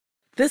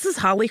This is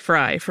Holly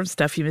Fry from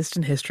Stuff You Missed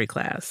in History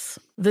Class.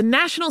 The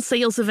national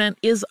sales event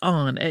is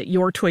on at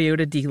your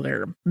Toyota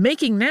dealer,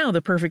 making now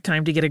the perfect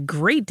time to get a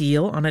great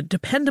deal on a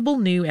dependable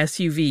new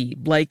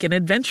SUV, like an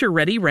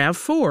adventure-ready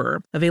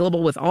RAV4.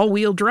 Available with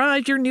all-wheel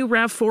drive, your new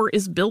RAV4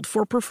 is built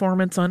for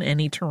performance on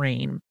any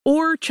terrain.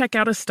 Or check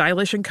out a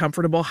stylish and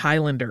comfortable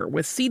Highlander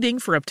with seating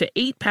for up to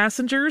 8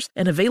 passengers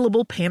and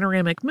available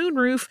panoramic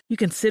moonroof. You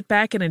can sit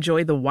back and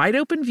enjoy the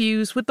wide-open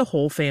views with the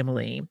whole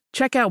family.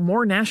 Check out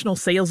more national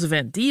sales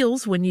event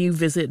deals when you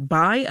visit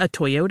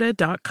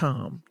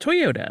buyatoyota.com.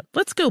 Toyota,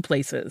 let's go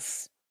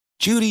places.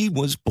 Judy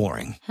was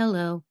boring.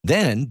 Hello.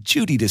 Then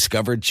Judy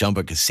discovered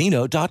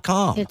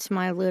ChumbaCasino.com. It's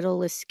my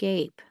little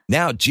escape.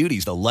 Now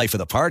Judy's the life of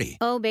the party.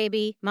 Oh,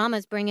 baby,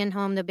 mama's bringing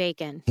home the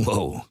bacon.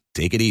 Whoa,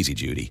 take it easy,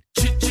 Judy.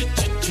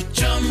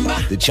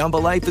 The Chumba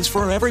life is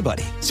for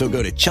everybody. So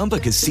go to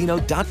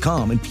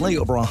ChumbaCasino.com and play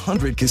over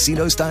 100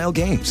 casino-style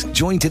games.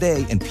 Join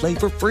today and play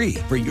for free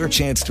for your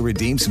chance to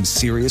redeem some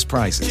serious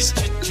prizes.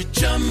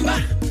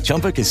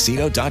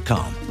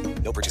 ChumbaCasino.com.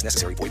 No purchase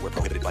necessary. Void where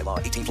prohibited by law.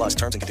 18 plus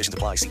terms and conditions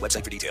apply. See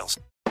website for details.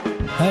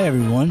 Hi,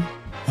 everyone.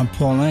 I'm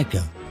Paul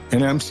Anka.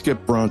 And I'm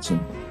Skip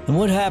Bronson. And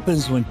what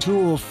happens when two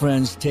old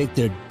friends take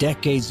their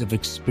decades of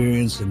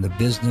experience in the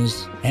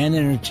business and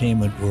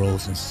entertainment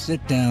worlds and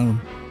sit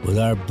down with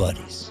our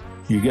buddies?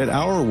 You get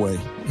Our Way,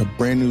 a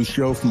brand new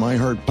show from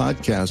iHeart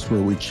Podcast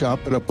where we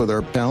chop it up with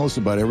our pals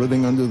about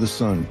everything under the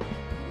sun.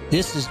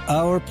 This is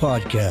our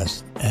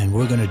podcast, and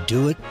we're going to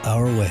do it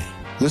our way.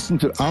 Listen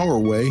to Our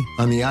Way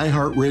on the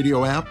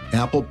iHeartRadio app,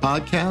 Apple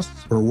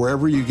Podcasts, or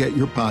wherever you get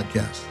your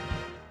podcasts.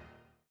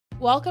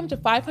 Welcome to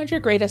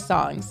 500 Greatest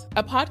Songs,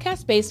 a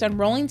podcast based on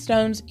Rolling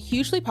Stone's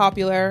hugely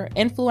popular,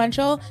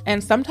 influential,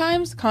 and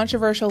sometimes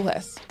controversial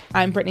list.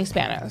 I'm Brittany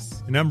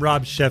Spanos. And I'm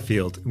Rob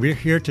Sheffield. We're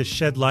here to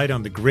shed light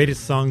on the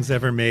greatest songs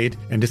ever made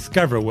and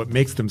discover what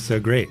makes them so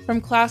great.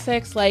 From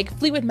classics like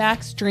Fleetwood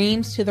Mac's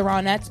Dreams to the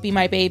Ronettes' Be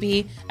My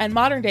Baby, and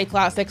modern-day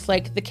classics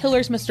like The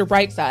Killer's Mr.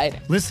 Brightside.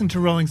 Listen to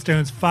Rolling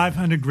Stone's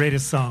 500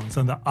 Greatest Songs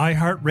on the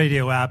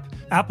iHeartRadio app,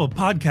 Apple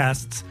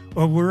Podcasts,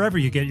 or wherever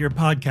you get your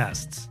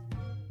podcasts.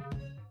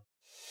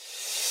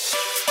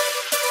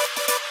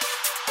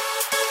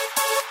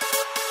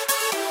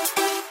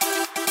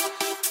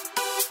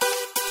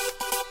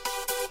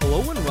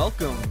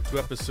 Welcome to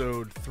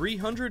episode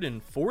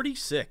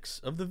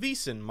 346 of the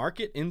VSiN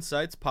Market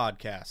Insights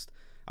Podcast.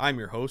 I'm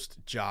your host,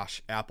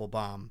 Josh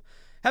Applebaum.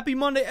 Happy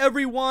Monday,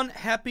 everyone.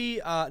 Happy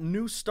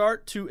new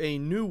start to a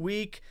new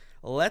week.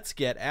 Let's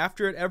get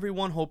after it,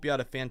 everyone. Hope you had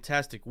a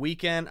fantastic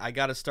weekend. I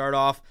got to start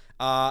off,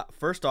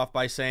 first off,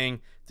 by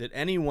saying, did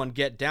anyone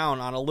get down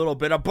on a little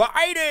bit of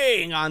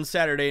biting on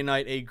Saturday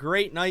night? A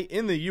great night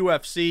in the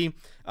UFC.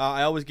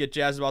 I always get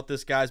jazzed about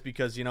this, guys,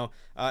 because,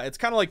 it's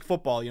kind of like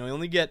football. You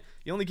only get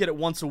it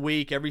once a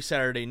week, every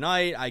Saturday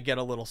night. I get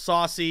a little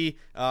saucy,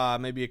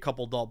 maybe a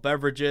couple adult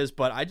beverages,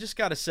 but I just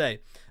got to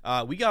say,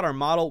 we got our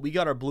model, we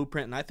got our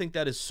blueprint, and I think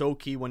that is so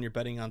key when you're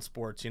betting on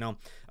sports.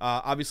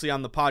 Obviously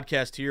on the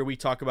podcast here, we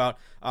talk about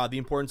the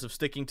importance of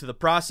sticking to the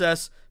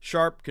process,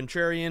 sharp,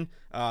 contrarian.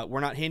 We're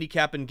not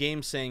handicapping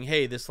games saying,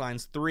 hey, this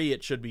line's 3,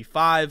 it should be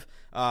 5.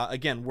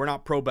 Again, we're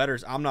not pro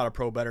bettors. I'm not a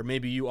pro bettor.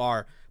 Maybe you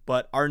are.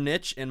 But our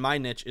niche and my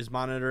niche is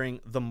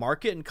monitoring the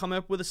market and coming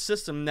up with a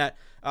system that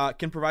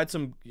can provide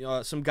some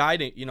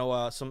guiding,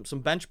 some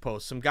bench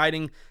posts, some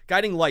guiding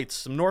lights,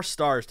 some North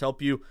Stars to help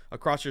you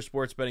across your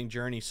sports betting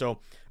journey. So,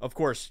 of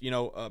course,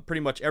 pretty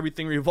much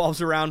everything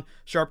revolves around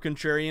sharp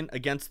contrarian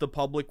against the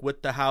public,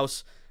 with the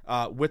house,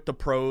 with the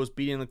pros,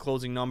 beating the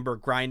closing number,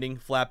 grinding,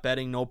 flat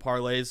betting, no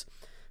parlays.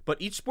 But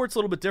each sport's a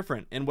little bit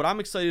different. And what I'm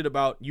excited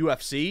about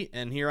UFC,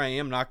 and here I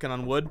am knocking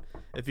on wood.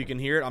 If you can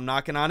hear it, I'm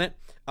knocking on it.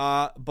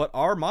 But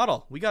our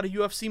model, we got a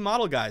UFC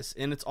model, guys.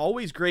 And it's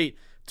always great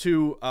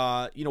to,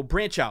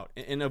 branch out.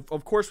 And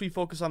of course, we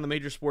focus on the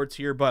major sports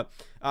here, but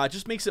it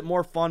just makes it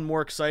more fun,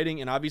 more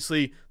exciting. And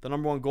obviously, the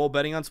number one goal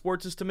betting on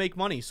sports is to make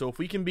money. So if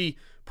we can be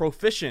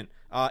proficient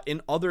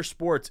in other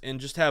sports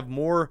and just have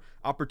more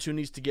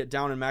opportunities to get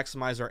down and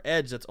maximize our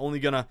edge, that's only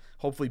going to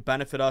hopefully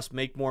benefit us,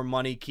 make more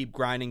money, keep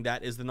grinding.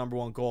 That is the number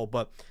one goal.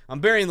 But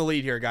I'm burying the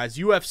lead here, guys.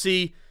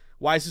 UFC,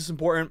 why is this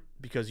important?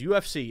 Because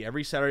UFC,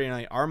 every Saturday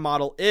night, our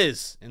model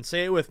is, and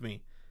say it with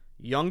me,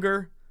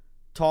 younger,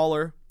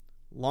 taller,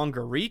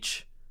 longer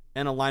reach,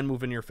 and a line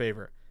move in your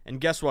favor. And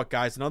guess what,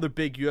 guys? Another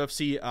big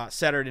UFC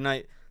Saturday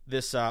night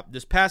this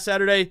past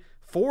Saturday,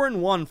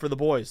 4-1 for the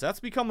boys. That's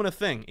becoming a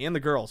thing, and the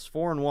girls,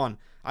 4-1.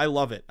 I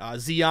love it.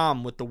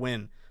 Ziam with the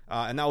win,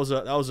 and that was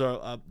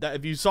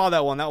if you saw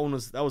that one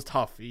was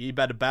tough. He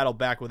had to battle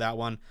back with that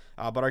one.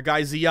 But our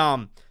guy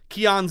Ziam,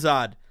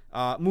 Kianzad,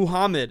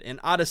 Muhammad,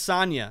 and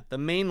Adesanya, the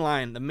main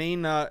line, the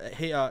main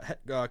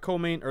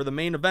co-main or the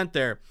main event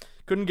there.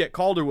 Couldn't get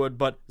Calderwood,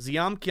 but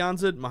Ziam,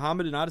 Kianzad,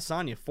 Muhammad, and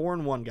Adesanya,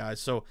 4-1,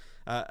 guys. So,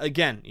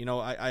 again,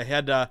 I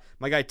had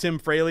my guy Tim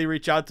Fraley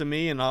reach out to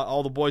me and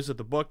all the boys at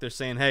the book. They're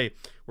saying, hey,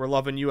 we're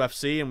loving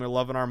UFC and we're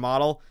loving our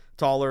model.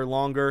 taller,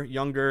 longer,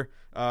 younger,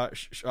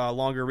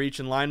 longer reach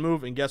and line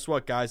move. And guess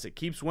what, guys? It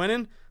keeps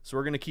winning, so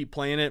we're going to keep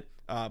playing it.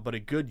 But a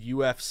good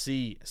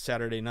UFC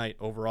Saturday night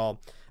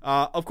overall.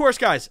 Of course,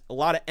 guys, a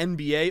lot of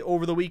NBA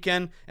over the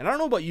weekend. And I don't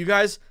know about you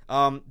guys,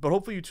 but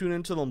hopefully you tune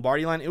into the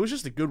Lombardi Line. It was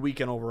just a good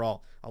weekend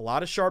overall. A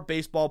lot of sharp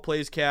baseball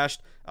plays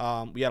cashed.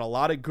 We had a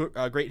lot of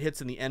great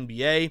hits in the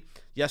NBA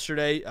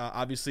yesterday.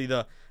 Obviously,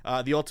 the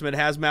ultimate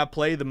hazmat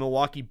play, the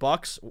Milwaukee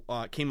Bucks,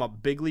 came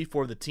up bigly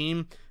for the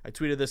team. I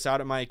tweeted this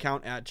out at my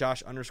account at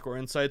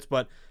Josh_insights.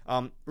 But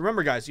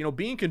remember, guys,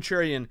 being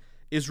contrarian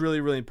is really,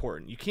 really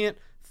important. You can't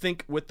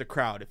think with the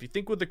crowd. If you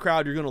think with the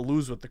crowd, you're going to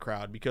lose with the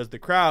crowd, because the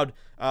crowd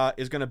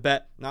is going to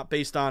bet not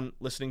based on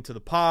listening to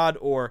the pod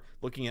or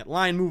looking at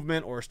line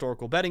movement or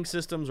historical betting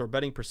systems or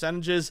betting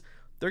percentages.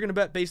 They're going to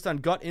bet based on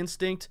gut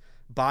instinct,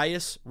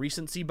 bias,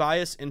 recency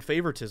bias, and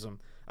favoritism.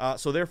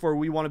 So therefore,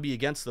 we want to be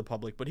against the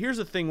public. But here's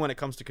the thing when it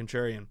comes to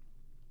contrarian.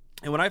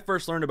 And when I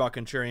first learned about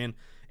contrarian,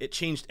 it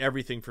changed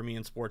everything for me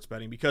in sports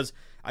betting, because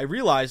I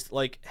realized,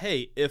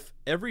 hey, if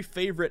every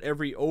favorite,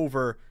 every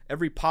over,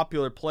 every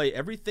popular play,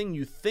 everything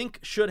you think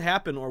should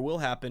happen or will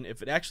happen,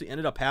 if it actually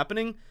ended up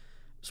happening,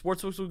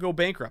 sportsbooks would go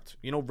bankrupt.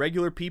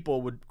 Regular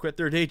people would quit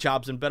their day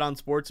jobs and bet on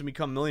sports and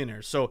become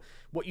millionaires. So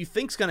what you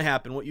think's going to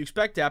happen, what you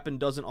expect to happen,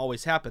 doesn't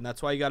always happen.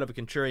 That's why you got to have a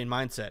contrarian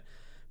mindset.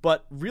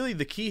 But really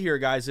the key here,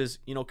 guys, is,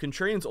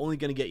 contrarian's only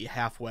going to get you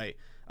halfway.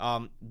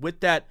 With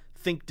that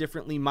think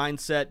differently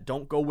mindset,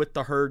 don't go with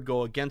the herd,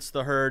 go against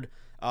the herd.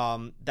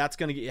 That's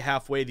going to get you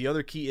halfway. The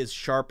other key is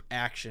sharp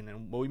action.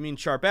 And what we mean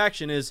sharp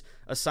action is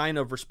a sign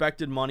of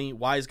respected money,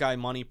 wise guy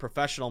money,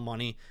 professional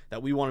money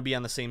that we want to be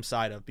on the same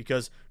side of.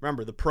 Because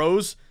remember, the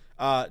pros,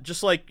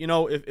 just like,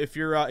 if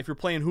you're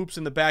playing hoops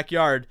in the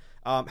backyard,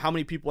 how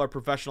many people are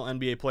professional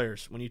NBA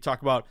players? When you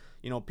talk about,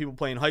 people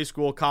playing high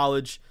school,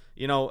 college,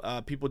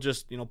 people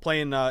just,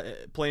 playing, a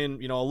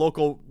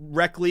local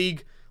rec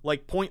league,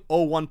 like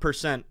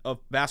 0.01% of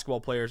basketball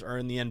players are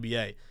in the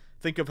NBA.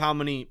 Think of how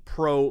many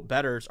pro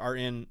bettors are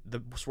in the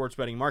sports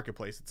betting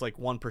marketplace. It's like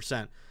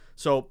 1%.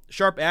 So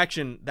sharp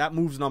action, that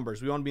moves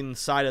numbers. We want to be on the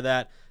side of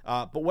that.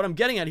 But what I'm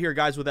getting at here,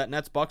 guys, with that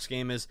Nets-Bucks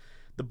game is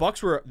the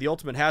Bucks were the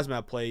ultimate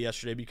hazmat play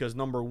yesterday because,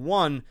 number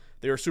one,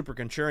 they were super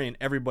contrarian,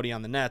 everybody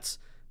on the Nets.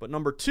 But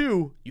number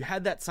two, you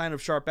had that sign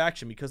of sharp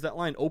action because that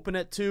line opened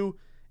at 2.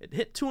 It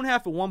hit 2.5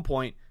 at one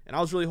point, and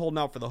I was really holding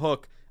out for the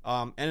hook.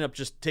 Ended up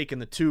just taking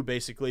the 2,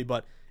 basically,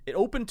 but it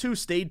opened 2,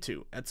 stayed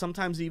 2, and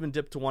sometimes even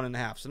dipped to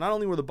 1.5. So not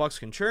only were the Bucks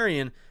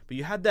contrarian, but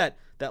you had that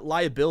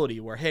liability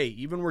where, hey,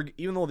 even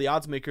though the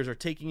odds makers are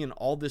taking in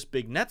all this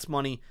big Nets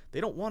money, they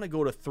don't want to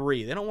go to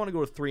 3. They don't want to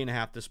go to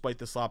 3.5 despite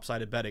this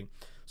lopsided betting.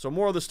 So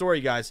moral of the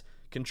story, guys,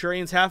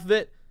 contrarian's half of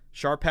it,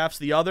 sharp half's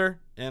the other.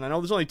 And I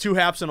know there's only 2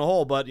 halves in a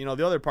whole, but the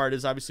other part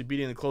is obviously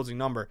beating the closing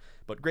number.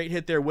 But great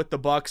hit there with the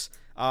Bucks.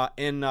 I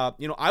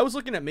was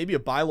looking at maybe a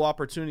buy low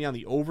opportunity on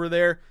the over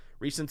there.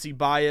 Recency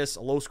bias,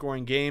 a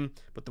low-scoring game,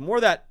 but the more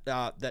that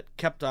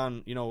kept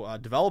on,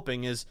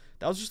 developing is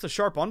that was just a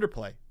sharp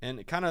underplay, and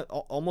it kind of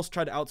almost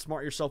tried to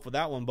outsmart yourself with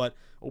that one. But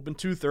open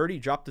 230,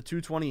 dropped to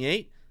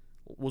 228,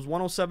 was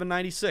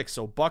 107.96.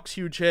 So Bucks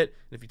huge hit.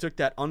 And if you took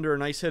that under, a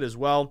nice hit as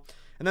well.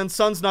 And then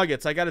Suns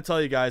Nuggets. I got to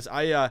tell you guys,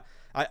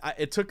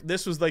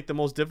 this was like the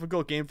most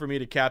difficult game for me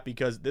to cap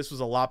because this was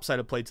a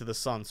lopsided play to the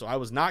Suns. So I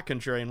was not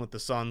contrarian with the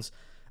Suns,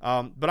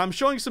 but I'm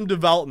showing some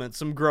development,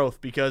 some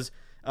growth because.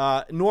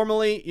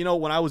 Normally,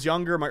 when I was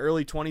younger, my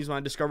early 20s, when I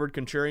discovered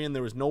contrarian,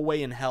 there was no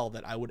way in hell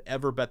that I would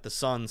ever bet the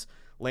Suns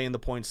laying the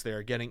points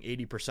there, getting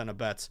 80% of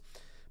bets.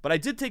 But I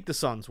did take the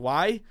Suns.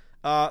 Why?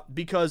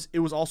 Because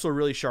it was also a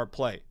really sharp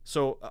play.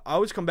 So I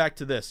always come back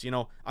to this.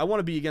 I want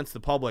to be against the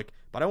public,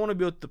 but I want to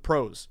be with the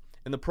pros.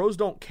 And the pros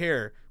don't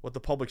care what the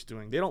public's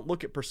doing. They don't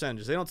look at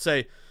percentages. They don't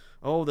say,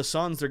 oh, the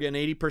Suns, they're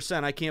getting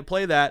 80%. I can't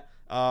play that.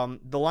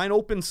 The line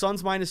opened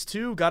Suns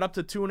 -2, got up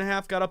to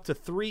 2.5, got up to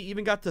 3,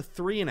 even got to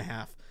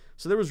 3.5.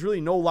 So there was really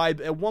no lie.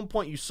 At one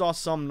point, you saw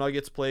some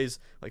Nuggets plays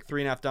like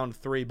 3.5 down to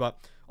 3, but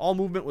all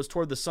movement was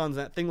toward the Suns.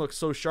 That thing looked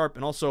so sharp.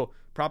 And also,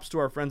 props to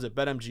our friends at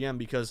BetMGM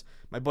because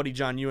my buddy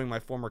John Ewing, my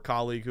former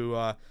colleague, who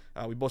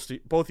we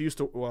both used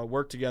to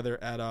work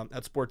together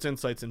at Sports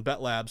Insights and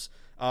Bet Labs.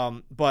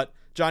 But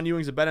John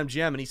Ewing's at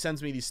BetMGM, and he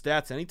sends me these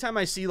stats. Anytime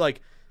I see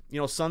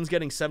Suns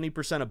getting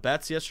 70% of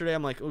bets yesterday,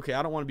 I'm like, okay,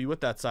 I don't want to be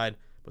with that side.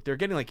 But they're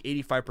getting like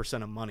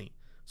 85% of money.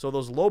 So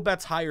those low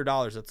bets, higher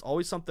dollars, that's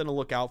always something to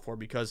look out for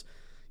because.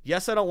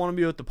 Yes, I don't want to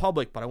be with the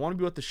public, but I want to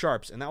be with the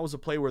sharps. And that was a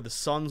play where the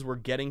Suns were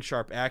getting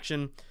sharp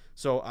action.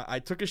 So I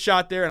took a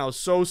shot there, and I was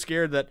so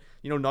scared that,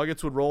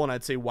 Nuggets would roll, and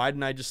I'd say, why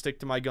didn't I just stick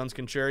to my guns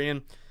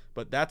contrarian?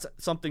 But that's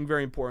something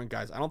very important,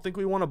 guys. I don't think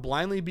we want to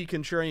blindly be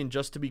contrarian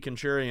just to be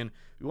contrarian.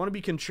 We want to be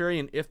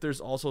contrarian if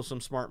there's also some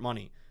smart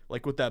money,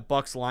 like with that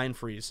Bucks line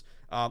freeze.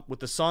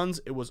 With the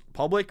Suns, it was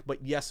public,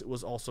 but yes, it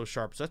was also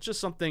sharp. So that's just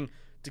something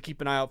to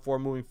keep an eye out for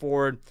moving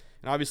forward.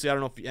 And obviously, I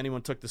don't know if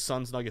anyone took the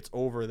Suns Nuggets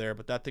over there,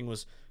 but that thing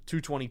was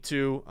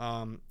 222.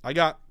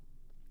 I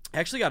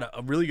actually got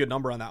a really good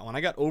number on that one.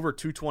 I got over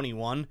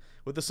 221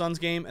 with the Suns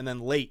game, and then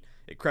late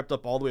it crept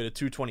up all the way to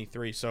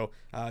 223. So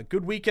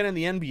good weekend in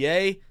the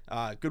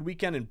NBA, good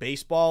weekend in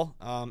baseball,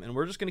 and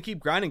we're just going to keep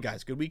grinding,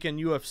 guys. Good weekend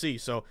UFC.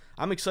 So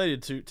I'm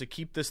excited to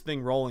keep this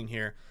thing rolling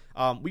here.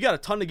 We got a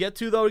ton to get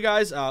to, though,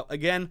 guys.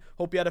 Again,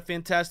 hope you had a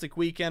fantastic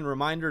weekend.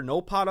 Reminder,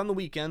 no pot on the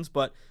weekends,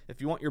 but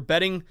if you want your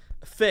betting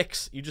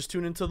fix, you just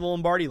tune into the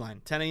Lombardi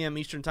line, 10 a.m.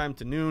 Eastern time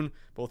to noon,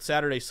 both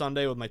Saturday,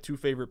 Sunday, with my two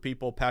favorite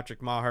people,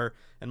 Patrick Maher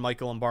and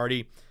Michael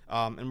Lombardi.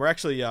 And we're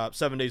actually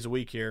 7 days a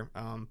week here,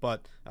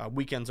 but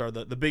weekends are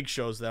the big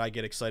shows that I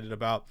get excited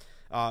about.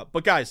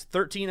 But guys,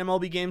 13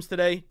 MLB games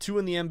today, 2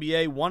 in the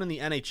NBA, 1 in the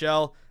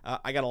NHL.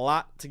 I got a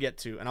lot to get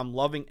to, and I'm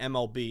loving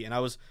MLB. And I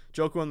was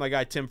joking with my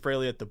guy Tim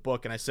Fraley at the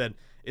book, and I said,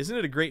 isn't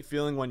it a great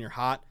feeling when you're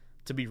hot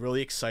to be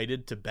really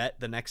excited to bet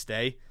the next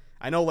day?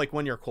 I know, like,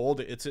 when you're cold,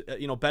 it's,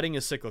 betting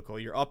is cyclical.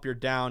 You're up, you're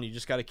down. You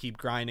just got to keep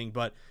grinding.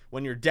 But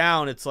when you're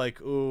down, it's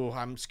like, ooh,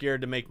 I'm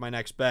scared to make my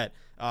next bet.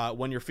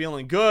 When you're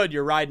feeling good,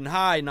 you're riding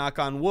high, knock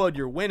on wood,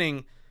 you're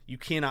winning. You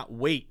cannot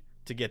wait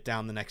to get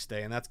down the next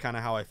day. And that's kind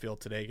of how I feel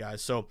today,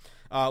 guys. So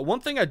one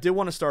thing I did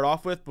want to start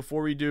off with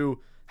before we do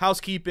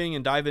housekeeping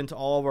and dive into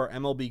all of our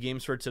MLB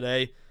games for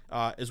today,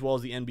 as well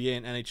as the NBA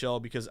and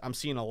NHL, because I'm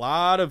seeing a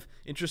lot of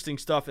interesting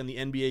stuff in the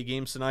NBA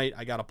games tonight.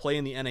 I got to play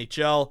in the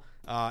NHL,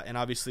 and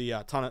obviously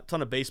a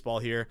ton of baseball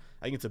here.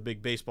 I think it's a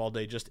big baseball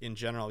day just in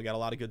general. We got a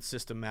lot of good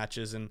system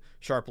matches and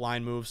sharp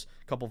line moves,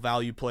 a couple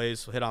value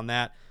plays. So hit on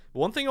that. But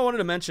one thing I wanted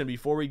to mention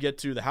before we get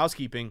to the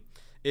housekeeping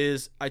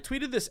is I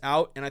tweeted this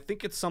out, and I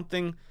think it's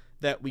something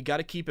that we got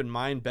to keep in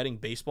mind betting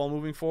baseball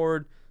moving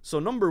forward. So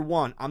number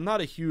one, I'm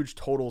not a huge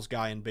totals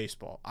guy in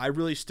baseball. I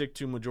really stick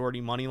to majority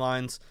money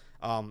lines.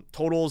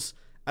 Totals,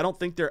 I don't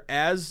think they're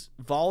as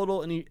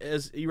volatile and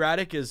as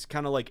erratic as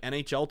kind of like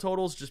NHL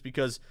totals, just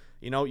because,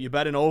 you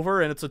bet an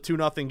over and it's a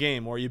 2-0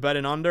 game, or you bet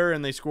an under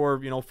and they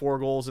score, 4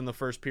 goals in the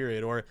first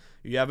period, or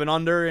you have an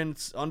under and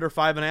it's under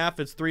 5.5,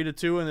 it's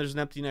 3-2 and there's an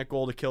empty net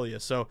goal to kill you.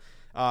 So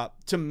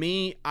to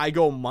me, I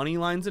go money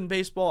lines in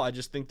baseball. I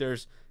just think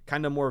there's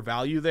kind of more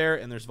value there,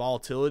 and there's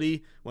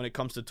volatility when it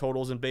comes to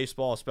totals in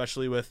baseball,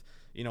 especially with,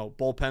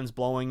 bullpens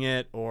blowing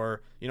it,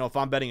 or, if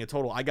I'm betting a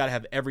total, I got to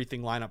have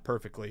everything line up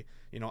perfectly.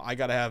 I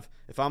got to have,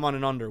 if I'm on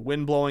an under,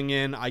 wind blowing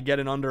in, I get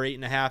an under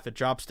 8.5, it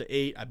drops to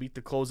 8, I beat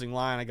the closing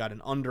line, I got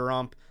an under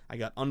ump, I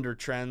got under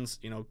trends,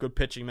 good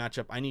pitching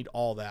matchup. I need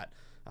all that.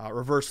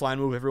 Reverse line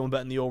move, everyone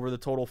betting the over, the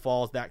total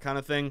falls, that kind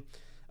of thing.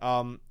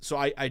 So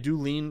I do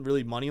lean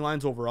really money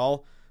lines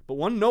overall. But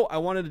one note I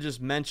wanted to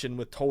just mention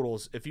with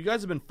totals, if you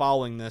guys have been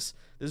following this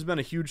has been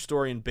a huge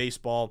story in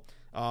baseball.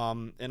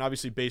 And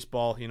obviously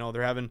baseball,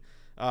 they're having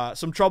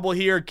some trouble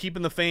here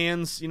keeping the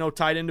fans,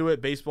 tied into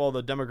it. Baseball,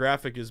 the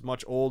demographic is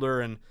much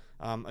older, and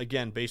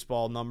again,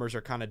 baseball numbers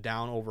are kind of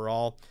down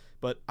overall.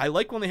 But I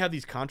like when they have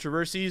these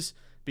controversies,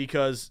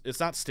 because it's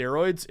not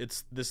steroids,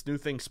 it's this new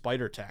thing,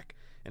 Spider Tack.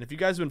 And if you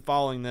guys have been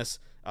following this,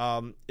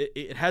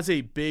 it has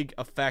a big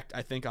effect,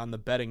 I think, on the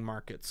betting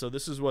market. So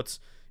this is what's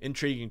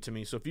intriguing to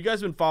me. So if you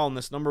guys have been following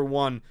this, number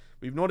one,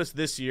 we've noticed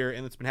this year,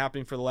 and it's been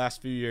happening for the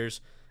last few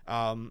years,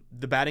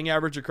 the batting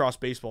average across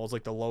baseball is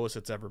like the lowest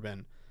it's ever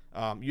been.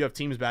 You have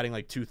teams batting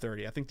like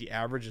 230. I think the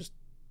average is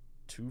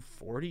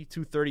 240,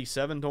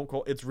 237. Don't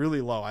quote. It's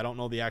really low. I don't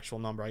know the actual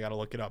number. I got to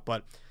look it up.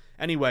 But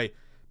anyway,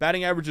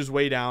 batting average is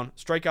way down.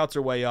 Strikeouts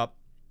are way up,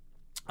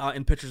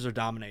 and pitchers are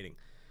dominating.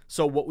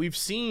 So what we've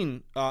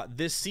seen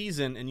this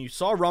season, and you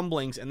saw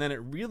rumblings, and then it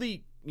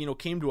really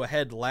came to a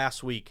head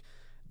last week,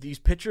 these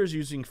pitchers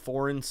using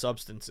foreign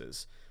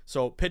substances.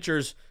 So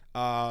pitchers,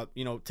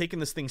 taking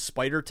this thing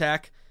Spider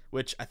Tack,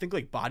 which I think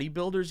like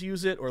bodybuilders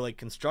use it, or like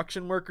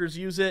construction workers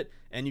use it,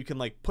 and you can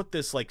like put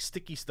this like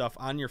sticky stuff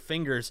on your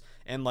fingers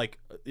and like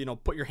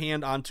put your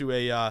hand onto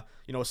a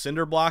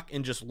cinder block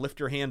and just lift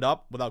your hand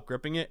up without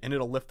gripping it, and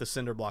it'll lift the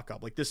cinder block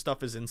up. Like, this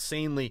stuff is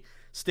insanely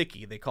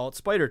sticky. They call it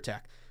Spider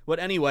Tack. But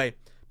anyway,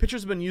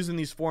 pitchers have been using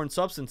these foreign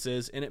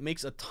substances, and it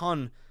makes a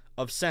ton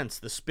of sense.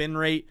 The spin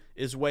rate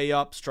is way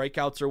up,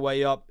 strikeouts are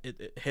way up,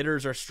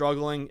 hitters are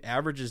struggling,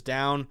 average is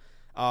down.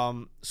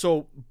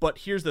 But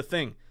here's the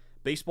thing.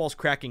 Baseball's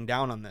cracking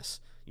down on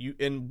this.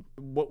 And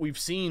what we've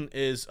seen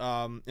is,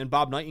 and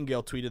Bob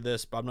Nightingale tweeted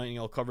this. Bob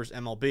Nightingale covers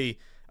MLB,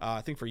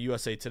 I think for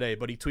USA Today,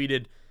 but he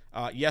tweeted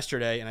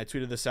yesterday, and I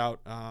tweeted this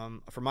out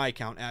for my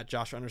account at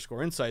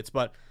Josh_insights,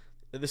 but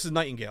this is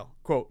Nightingale.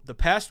 Quote, "The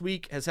past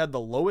week has had the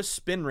lowest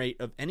spin rate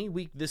of any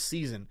week this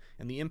season,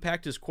 and the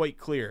impact is quite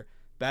clear.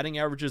 Batting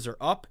averages are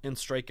up and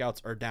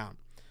strikeouts are down."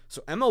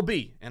 So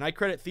MLB, and I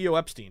credit Theo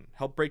Epstein,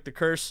 helped break the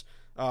curse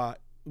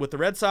with the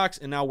Red Sox,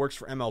 and now works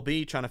for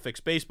MLB, trying to fix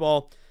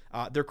baseball.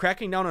 They're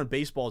cracking down on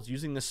baseballs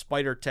using this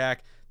Spider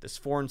Tack, this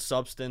foreign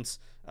substance.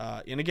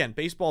 And again,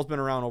 baseball's been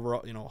around over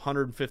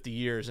 150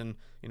 years, and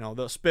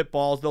the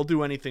spitballs, they'll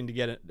do anything to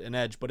get an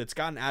edge, but it's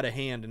gotten out of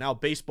hand. And now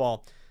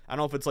baseball, I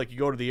don't know if it's like you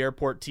go to the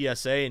airport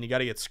TSA and you got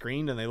to get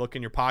screened, and they look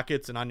in your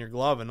pockets and on your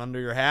glove and under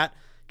your hat.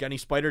 Got any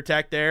Spider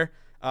Tack there?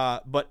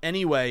 But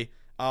anyway,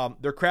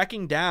 they're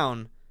cracking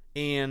down,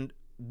 and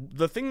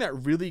the thing that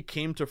really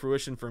came to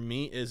fruition for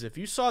me is, if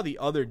you saw the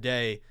other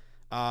day,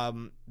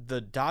 the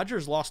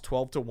Dodgers lost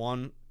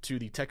 12-1 to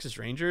the Texas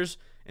Rangers,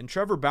 And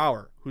Trevor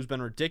Bauer, who's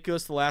been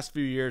ridiculous the last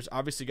few years,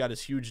 obviously got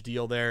his huge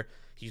deal there.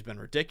 He's been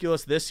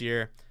ridiculous this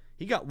year.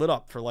 He got lit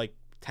up for like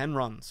 10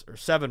 runs or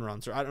 7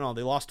 runs, or I don't know.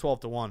 They lost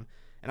 12-1.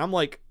 And I'm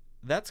like,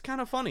 that's kind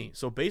of funny.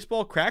 So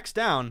baseball cracks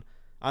down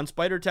on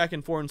spider tack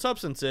and foreign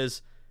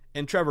substances,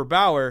 and Trevor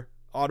Bauer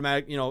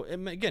automatic,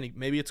 again,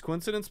 maybe it's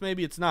coincidence,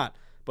 maybe it's not.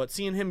 But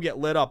seeing him get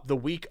lit up the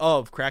week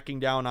of cracking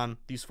down on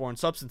these foreign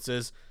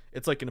substances,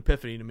 it's like an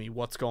epiphany to me.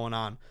 What's going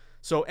on?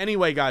 So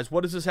anyway, guys,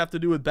 what does this have to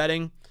do with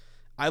betting?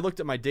 I looked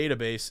at my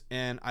database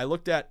and I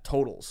looked at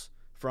totals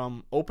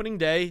from opening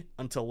day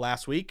until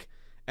last week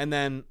and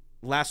then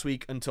last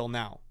week until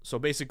now. So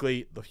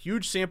basically the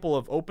huge sample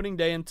of opening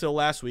day until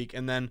last week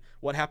and then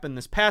what happened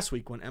this past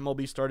week when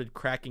MLB started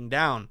cracking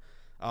down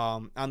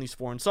on these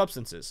foreign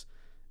substances.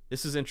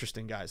 This is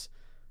interesting, guys.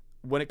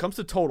 When it comes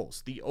to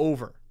totals, the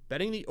over,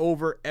 betting the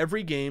over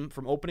every game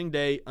from opening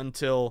day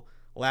until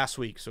last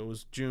week, so it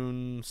was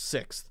June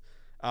 6th.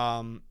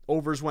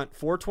 Overs went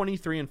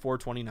 423 and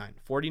 429,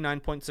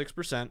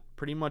 49.6%,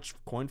 pretty much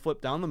coin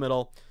flip down the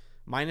middle,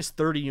 minus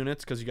 30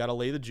 units because you got to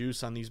lay the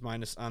juice on these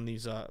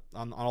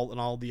on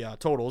all the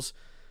totals.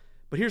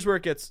 But here's where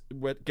it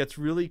gets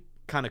really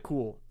kind of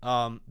cool.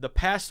 The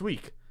past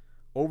week,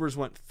 overs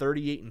went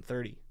 38 and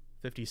 30,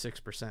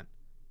 56%,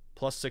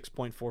 plus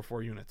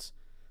 6.44 units.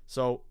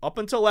 So up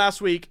until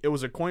last week, it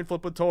was a coin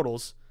flip with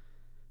totals.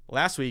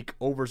 Last week,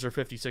 overs are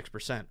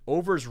 56%.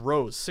 Overs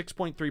rose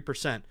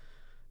 6.3%.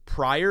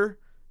 Prior,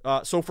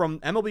 so from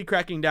MLB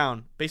cracking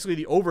down, basically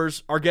the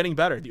overs are getting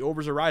better. The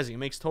overs are rising. It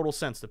makes total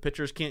sense. The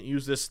pitchers can't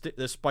use this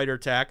spider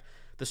tack.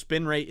 The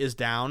spin rate is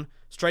down.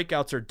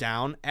 Strikeouts are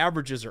down.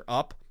 Averages are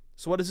up.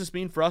 So what does this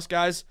mean for us,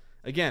 guys?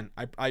 Again,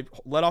 I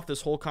led off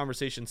this whole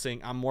conversation saying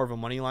I'm more of a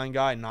money line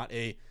guy, not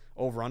a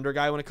over-under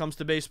guy when it comes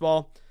to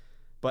baseball.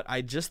 But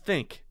I just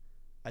think,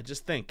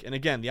 and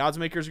again, the odds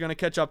makers are going to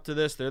catch up to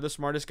this. They're the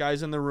smartest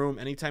guys in the room.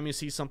 Anytime you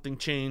see something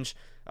change,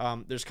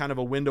 there's kind of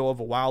a window of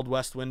a Wild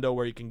West window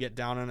where you can get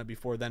down on it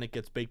before then it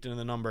gets baked into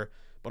the number.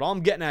 But all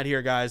I'm getting at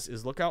here, guys,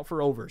 is look out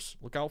for overs.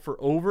 Look out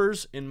for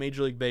overs in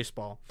Major League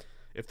Baseball.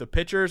 If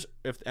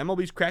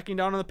MLB's cracking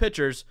down on the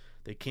pitchers,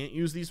 they can't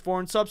use these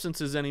foreign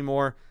substances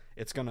anymore.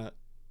 It's gonna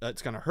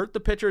hurt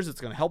the pitchers.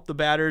 It's gonna help the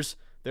batters.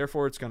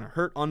 Therefore, it's gonna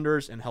hurt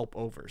unders and help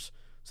overs.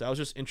 So that was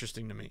just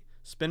interesting to me.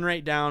 Spin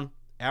rate down,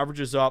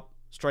 averages up.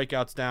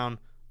 Strikeouts down,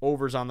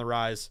 overs on the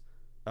rise.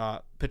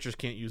 Pitchers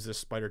can't use this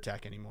spider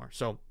tack anymore.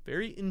 So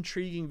very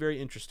intriguing,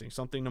 very interesting,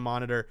 something to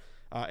monitor.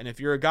 And if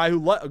you're a guy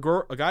a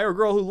guy or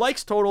girl who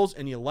likes totals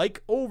and you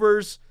like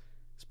overs,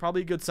 it's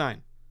probably a good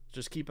sign.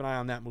 Just keep an eye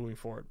on that moving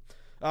forward.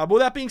 But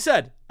with that being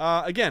said,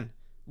 again,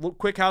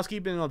 quick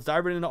housekeeping. Let's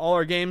dive right into all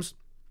our games.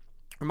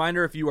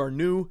 Reminder, if you are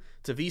new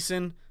to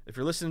VSiN, if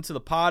you're listening to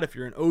the pod, if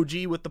you're an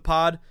OG with the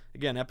pod,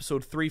 again,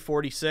 episode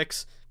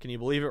 346. Can you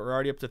believe it? We're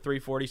already up to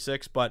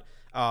 346. But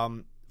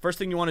first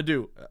thing you want to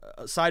do,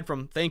 aside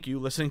from thank you,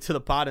 listening to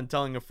the pod and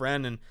telling a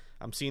friend, and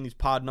I'm seeing these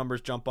pod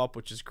numbers jump up,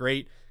 which is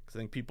great because I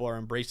think people are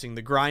embracing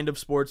the grind of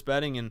sports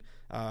betting, and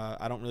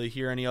I don't really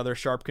hear any other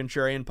sharp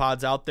contrarian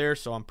pods out there,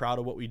 so I'm proud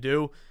of what we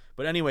do.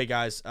 But anyway,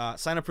 guys,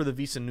 sign up for the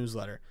VSiN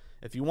newsletter.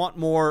 If you want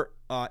more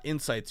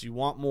insights, you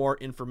want more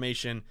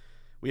information,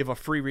 we have a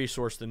free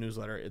resource, the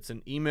newsletter. It's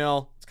an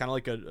email. It's kind of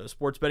like a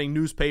sports betting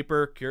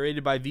newspaper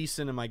curated by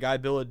VSiN and my guy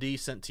Bill D,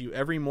 sent to you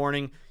every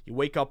morning. You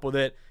wake up with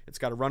it. It's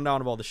got a rundown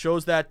of all the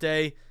shows that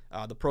day,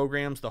 the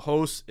programs, the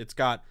hosts. It's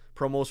got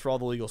promos for all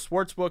the legal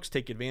sports books.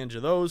 Take advantage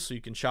of those so you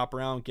can shop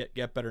around,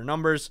 get better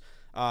numbers.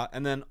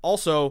 And then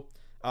also,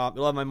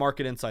 you'll have my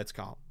Market Insights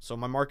column. So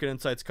my Market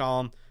Insights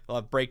column, you'll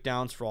have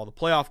breakdowns for all the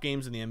playoff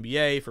games in the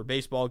NBA, for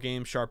baseball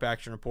games, Sharp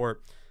Action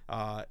Report.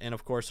 And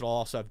of course, it'll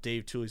also have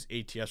Dave Tooley's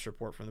ATS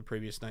report from the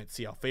previous night.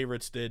 See how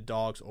favorites did,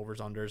 dogs,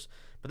 overs, unders.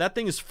 But that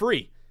thing is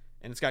free,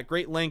 and it's got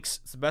great links.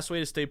 It's the best way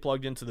to stay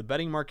plugged into the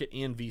betting market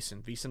and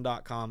VSiN.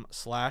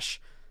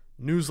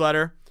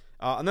 VSiN.com/newsletter.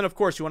 And then, of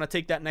course, you want to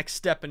take that next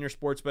step in your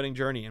sports betting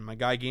journey. And my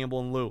guy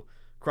Gamble and Lou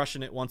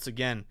crushing it once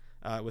again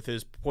with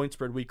his Point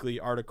Spread Weekly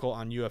article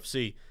on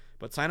UFC.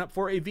 But sign up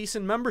for a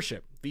VSiN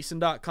membership.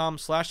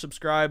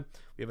 VSiN.com/subscribe.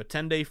 We have a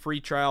 10-day free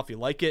trial. If you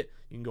like it,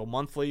 you can go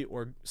monthly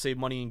or save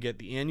money and get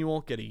the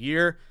annual, get a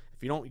year.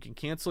 If you don't, you can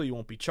cancel. You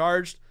won't be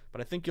charged.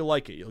 But I think you'll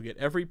like it. You'll get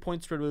every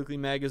Point Spread Weekly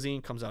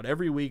magazine. Comes out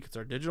every week. It's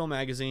our digital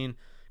magazine.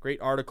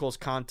 Great articles,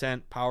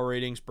 content, power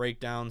ratings,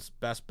 breakdowns,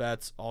 best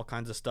bets, all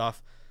kinds of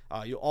stuff.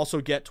 You'll also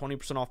get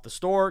 20% off the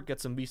store. Get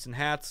some VSiN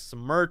hats, some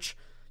merch.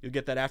 You'll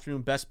get that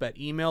afternoon best bet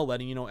email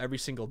letting you know every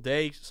single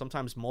day,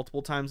 sometimes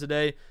multiple times a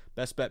day,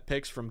 best bet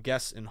picks from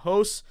guests and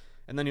hosts.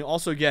 And then you'll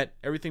also get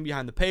everything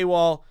behind the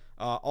paywall,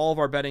 all of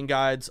our betting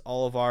guides,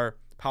 all of our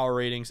power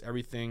ratings,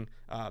 everything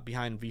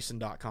behind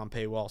VSiN.com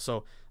paywall.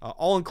 So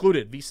all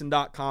included,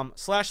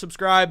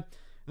 VSiN.com/subscribe. And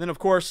then, of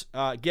course,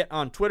 get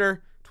on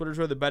Twitter. Twitter's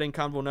where the betting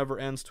convo never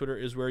ends. Twitter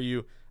is where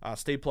you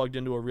stay plugged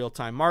into a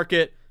real-time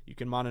market. You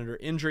can monitor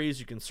injuries.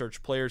 You can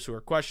search players who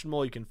are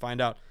questionable. You can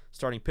find out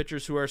starting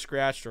pitchers who are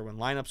scratched or when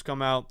lineups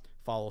come out.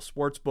 Follow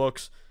sports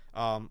books.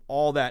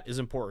 All that is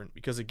important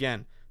because,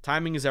 again,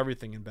 timing is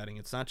everything in betting.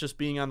 It's not just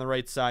being on the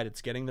right side,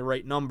 it's getting the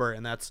right number,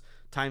 and that's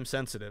time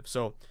sensitive.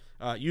 So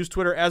use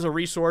Twitter as a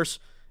resource.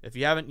 If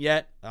you haven't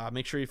yet,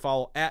 make sure you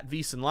follow at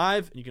VSiN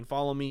Live, and you can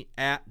follow me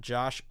at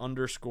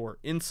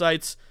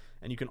Josh_Insights,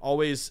 and you can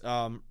always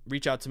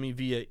reach out to me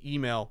via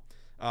email,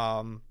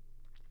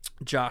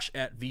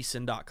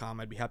 josh@vsin.com.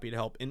 I'd be happy to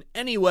help in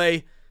any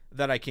way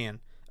that I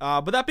can.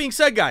 But that being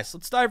said, guys,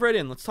 let's dive right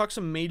in. Let's talk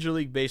some Major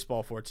League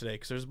Baseball for today,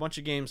 because there's a bunch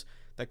of games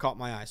that caught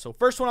my eye. So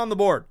first one on the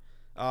board,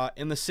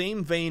 in the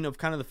same vein of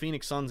kind of the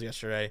Phoenix Suns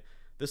yesterday,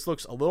 this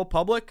looks a little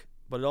public,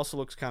 but it also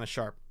looks kind of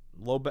sharp.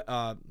 Low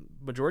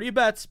majority of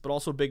bets, but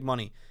also big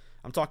money.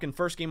 I'm talking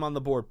first game on the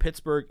board,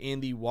 Pittsburgh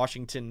and the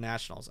Washington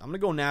Nationals. I'm going to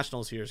go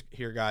Nationals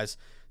here, guys.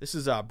 This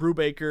is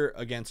Brubaker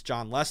against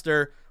John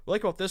Lester. What I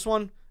like about this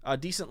one, a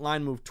decent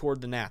line move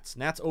toward the Nats.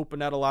 Nats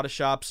opened at a lot of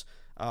shops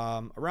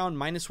around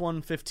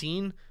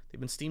 -115. They've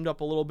been steamed up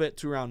a little bit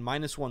to around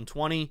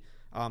 -120.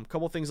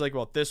 Couple things I like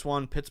about this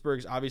one.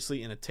 Pittsburgh's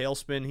obviously in a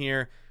tailspin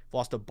here. They've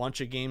lost a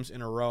bunch of games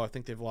in a row. I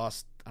think they've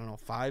lost,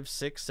 5,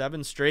 6,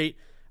 7 straight.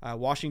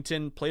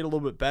 Washington played a little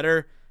bit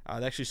better.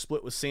 They actually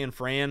split with San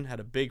Fran, had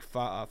a big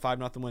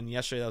 5-0 win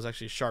yesterday. That was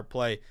actually a sharp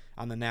play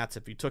on the Nats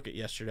if you took it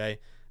yesterday.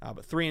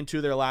 But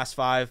 3-2 their last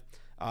 5.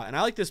 And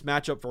I like this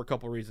matchup for a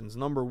couple reasons.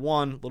 Number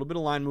one, a little bit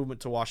of line movement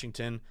to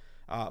Washington.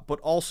 But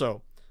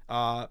also,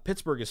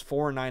 Pittsburgh is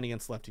 4-9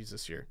 against lefties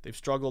this year. They've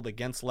struggled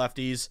against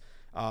lefties.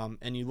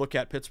 And you look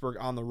at Pittsburgh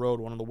on the road,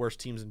 one of the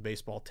worst teams in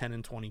baseball,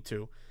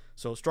 10-22.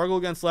 So struggle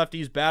against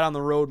lefties, bad on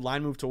the road,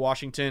 line move to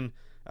Washington.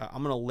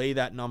 I'm going to lay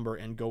that number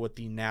and go with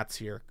the Nats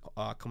here,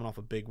 coming off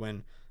a big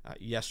win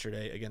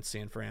yesterday against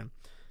San Fran.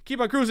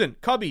 Keep on cruising.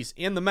 Cubbies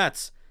and the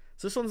Mets.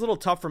 So this one's a little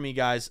tough for me,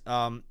 guys.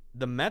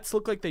 The Mets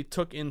look like they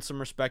took in some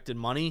respected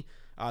money.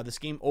 This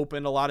game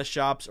opened a lot of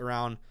shops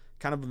around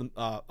kind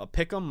of a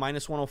pick'em,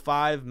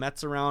 -105.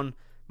 Mets around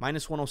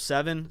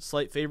 -107.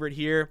 Slight favorite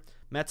here.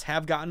 Mets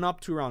have gotten up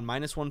to around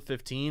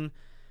 -115.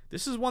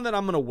 This is one that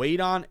I'm going to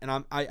wait on,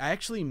 and I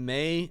actually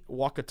may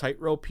walk a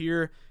tightrope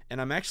here, and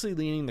I'm actually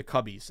leaning the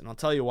Cubbies, and I'll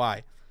tell you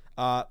why.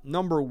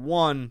 Number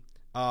one,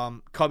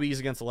 Cubbies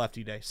against a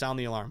lefty day. Sound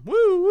the alarm.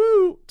 Woo,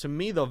 woo. To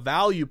me, the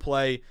value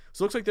play,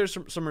 so it looks like there's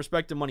some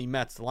respected money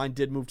Mets. The line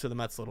did move to the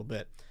Mets a little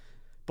bit.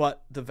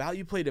 But the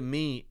value play to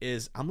me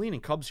is I'm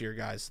leaning Cubs here,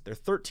 guys. They're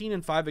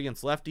 13-5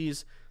 against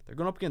lefties. They're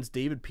going up against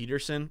David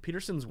Peterson.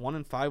 Peterson's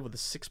 1-5 with a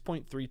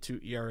 6.32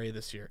 ERA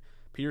this year.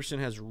 Peterson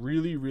has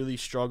really, really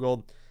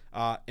struggled.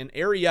 And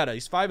Arrieta,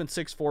 he's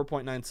 5-6,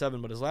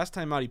 4.97, but his last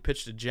time out he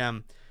pitched a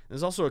gem.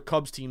 There's also a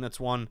Cubs team that's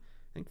won,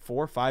 I think,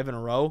 4 or 5 in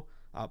a row,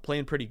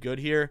 playing pretty good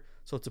here.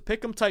 So it's a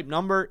pick'em type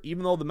number.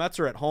 Even though the Mets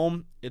are at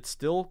home, it's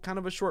still kind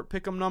of a short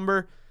pick'em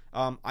number.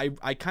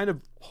 I kind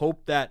of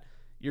hope that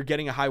you're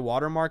getting a high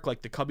water mark.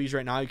 Like the Cubbies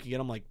right now, you can get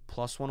them like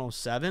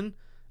 +107,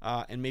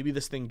 and maybe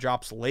this thing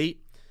drops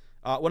late.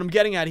 What I'm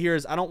getting at here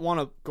is I don't want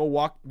to go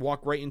walk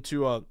right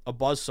into a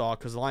buzzsaw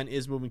because the line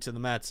is moving to the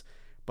Mets.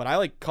 But I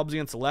like Cubs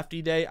against a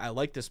lefty day. I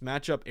like this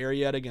matchup,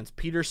 Arrieta against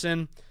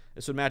Peterson.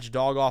 This would match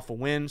dog off a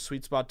win,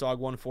 sweet spot dog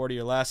 140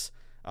 or less.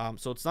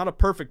 So it's not a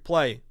perfect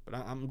play, but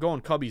I'm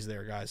going Cubbies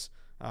there, guys.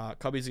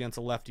 Cubbies against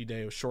a lefty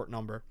day, a short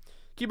number.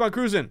 Keep on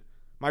cruising.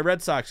 My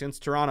Red Sox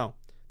against Toronto.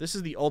 This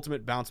is the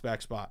ultimate bounce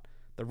back spot.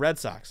 The Red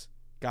Sox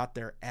got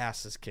their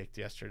asses kicked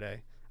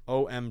yesterday.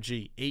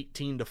 OMG,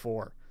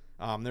 18-4.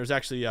 There's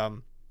actually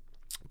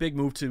big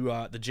move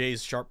to the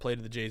Jays, sharp play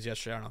to the Jays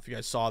yesterday. I don't know if you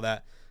guys saw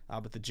that.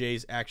 But the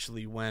Jays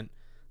actually went,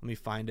 let me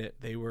find it.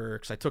 They were,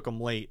 because I took them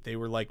late, they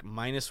were like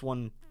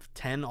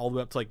 -110 all the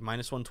way up to like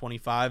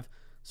 -125.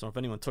 So if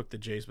anyone took the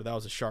Jays, but that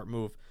was a sharp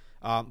move.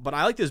 But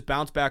I like this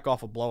bounce back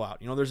off a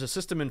blowout. You know, there's a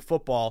system in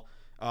football,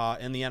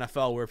 in the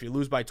NFL, where if you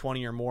lose by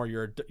 20 or more,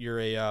 you're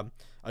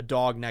a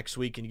dog next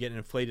week and you get an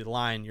inflated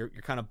line. You're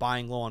kind of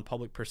buying low on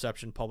public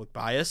perception, public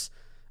bias.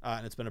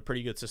 And it's been a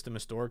pretty good system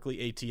historically,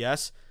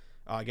 ATS.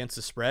 Against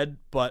the spread,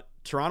 but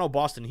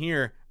Toronto-Boston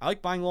here, I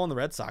like buying low on the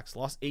Red Sox.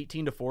 Lost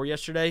 18-4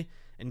 yesterday,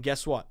 and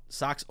guess what?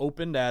 Sox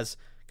opened as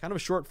kind of a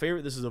short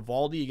favorite. This is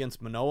Eovaldi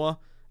against Manoah.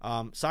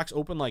 Sox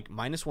opened like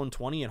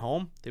 -120 at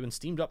home. They've been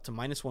steamed up to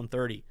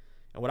 -130.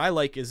 And what I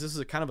like is this is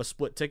a kind of a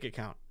split ticket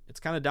count. It's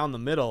kind of down the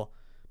middle.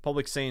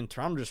 Public saying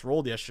Toronto just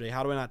rolled yesterday.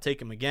 How do I not take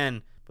them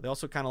again? But they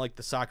also kind of like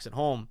the Sox at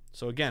home.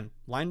 So again,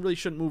 line really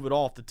shouldn't move at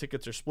all if the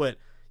tickets are split.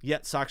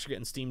 Yet Sox are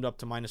getting steamed up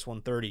to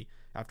 -130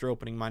 after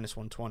opening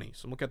 -120.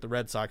 So look at the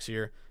Red Sox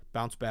here,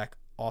 bounce back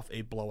off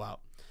a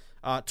blowout.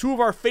 Two of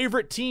our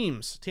favorite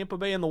teams, Tampa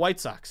Bay and the White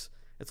Sox.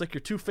 It's like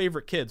your two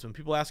favorite kids. When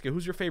people ask you,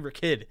 who's your favorite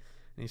kid?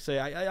 And you say,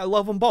 I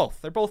love them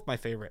both. They're both my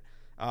favorite.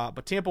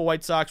 But Tampa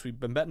White Sox, we've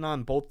been betting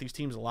on both these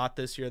teams a lot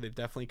this year. They've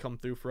definitely come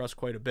through for us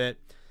quite a bit.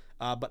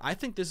 But I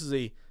think this is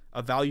a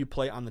value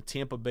play on the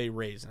Tampa Bay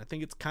Rays. And I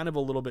think it's kind of a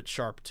little bit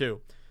sharp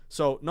too.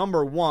 So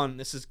number one,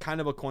 this is kind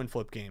of a coin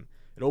flip game.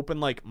 It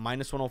opened like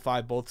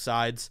 -105 both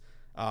sides.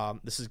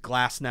 This is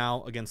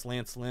Glasnow against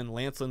Lance Lynn.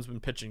 Lance Lynn's been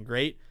pitching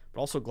great,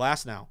 but also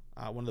Glasnow,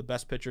 one of the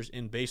best pitchers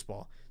in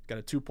baseball. He's got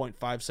a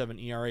 2.57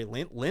 ERA.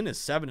 Lynn is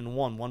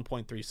 7-1,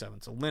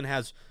 1.37. So Lynn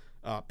has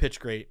pitched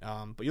great.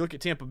 But you look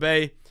at Tampa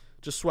Bay,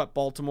 just swept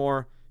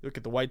Baltimore. You look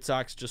at the White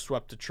Sox, just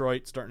swept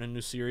Detroit, starting a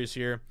new series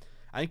here.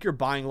 I think you're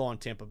buying low on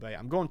Tampa Bay.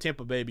 I'm going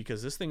Tampa Bay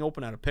because this thing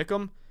opened at a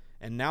pick'em,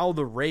 and now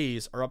the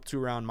Rays are up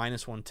to around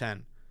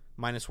 -110,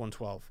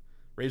 -112.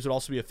 Rays would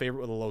also be a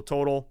favorite with a low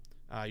total.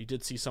 You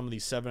did see some of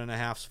these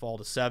 7.5s fall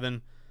to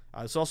 7.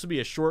 This will also be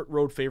a short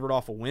road favorite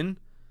off a win.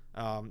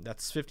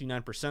 That's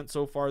 59%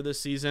 so far this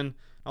season.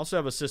 I also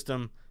have a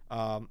system,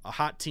 a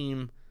hot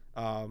team,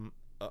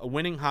 a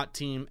winning hot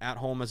team at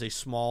home as a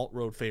small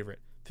road favorite,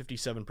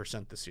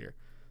 57% this year.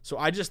 So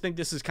I just think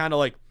this is kind of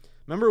like,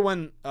 remember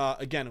when,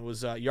 again, it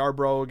was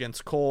Yarbrough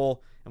against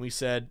Cole, and we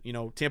said,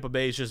 Tampa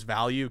Bay is just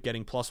value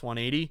getting plus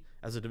 180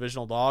 as a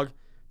divisional dog.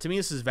 To me,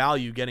 this is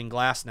value getting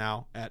Glass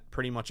now at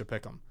pretty much a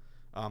pick'em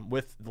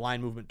with the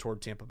line movement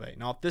toward Tampa Bay.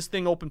 Now, if this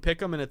thing opened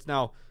pick'em and it's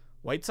now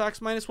White Sox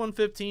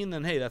 -115,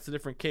 then hey, that's a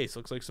different case.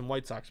 Looks like some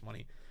White Sox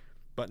money,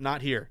 but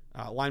not here.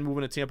 Line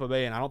moving to Tampa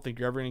Bay, and I don't think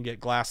you're ever going to get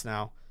Glass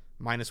now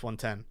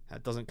 -110.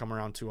 That doesn't come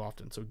around too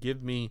often. So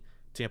give me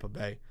Tampa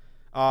Bay.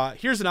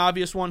 Here's an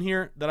obvious one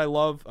here that I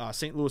love.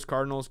 St. Louis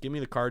Cardinals. Give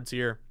me the Cards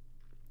here.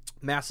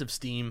 Massive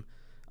steam.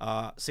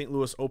 St.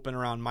 Louis open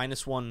around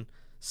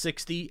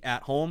 -160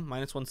 at home,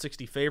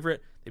 -160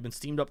 favorite. They've been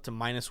steamed up to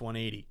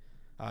 -180.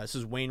 This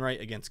is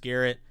Wainwright against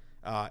Garrett.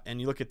 And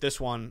you look at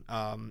this one,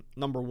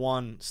 number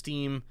one,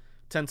 steam,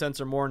 10 cents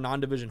or more,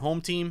 non-division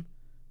home team.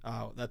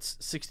 That's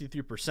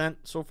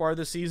 63% so far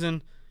this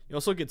season. You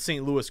also look at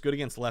St. Louis, good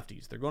against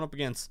lefties. They're going up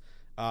against,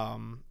 I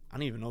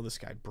don't even know this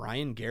guy,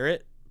 Braxton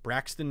Garrett.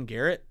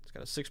 He's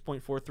got a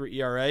 6.43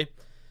 ERA.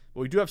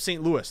 But we do have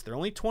St. Louis. They're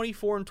only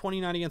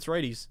 24-29 against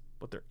righties,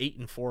 but they're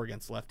 8-4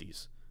 against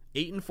lefties.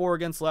 8-4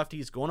 against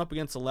lefties, going up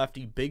against a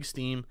lefty, big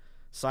steam.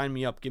 Sign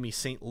me up. Give me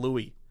St.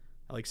 Louis.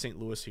 I like St.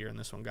 Louis here in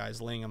this one,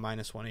 guys, laying a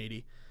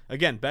 -180.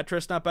 Again, bet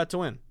twist, not bet to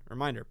win.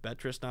 Reminder, bet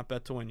twist, not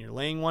bet to win. You're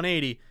laying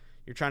 180.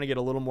 You're trying to get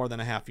a little more than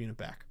a half unit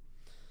back.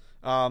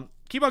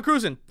 Keep on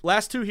cruising.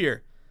 Last two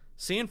here.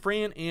 San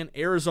Fran and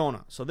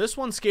Arizona. So this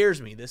one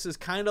scares me. This is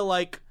kind of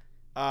like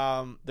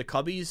the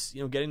Cubbies,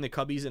 getting the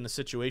Cubbies in a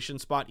situation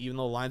spot, even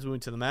though the line's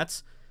moving to the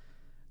Mets.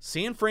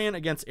 San Fran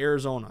against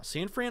Arizona.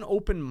 San Fran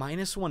opened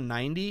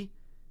 -190,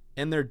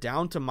 and they're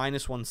down to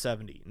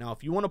 -170. Now,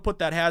 if you want to put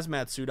that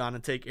hazmat suit on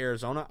and take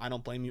Arizona, I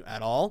don't blame you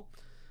at all.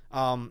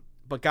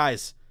 But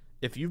guys,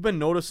 if you've been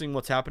noticing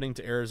what's happening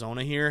to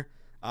Arizona here,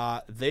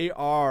 they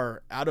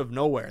are out of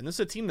nowhere. And this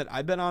is a team that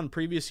I've been on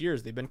previous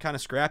years. They've been kind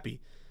of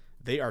scrappy.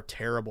 They are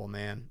terrible,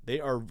 man. They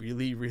are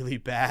really, really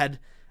bad.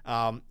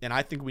 And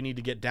I think we need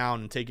to get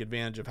down and take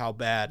advantage of how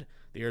bad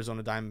the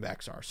Arizona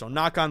Diamondbacks are. So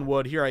knock on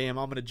wood, here I am.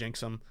 I'm going to jinx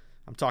them.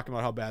 I'm talking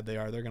about how bad they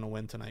are. They're going to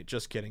win tonight.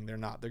 Just kidding. They're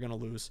not. They're going to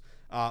lose.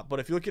 But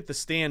if you look at the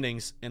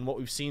standings and what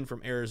we've seen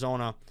from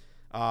Arizona,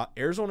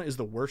 Arizona is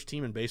the worst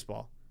team in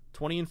baseball.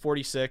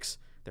 20-46.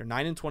 They're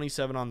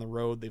 9-27 on the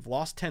road. They've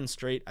lost 10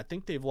 straight. I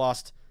think they've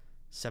lost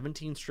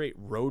 17 straight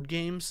road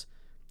games.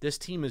 This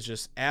team is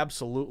just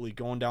absolutely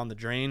going down the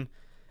drain.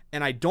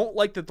 And I don't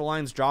like that the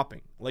line's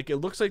dropping. Like, it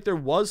looks like there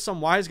was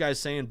some wise guys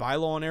saying buy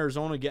low on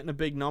Arizona, getting a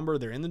big number.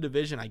 They're in the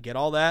division. I get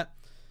all that.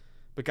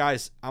 But,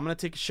 guys, I'm going to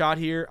take a shot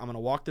here. I'm going to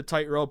walk the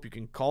tightrope. You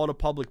can call it a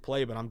public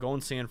play, but I'm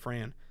going San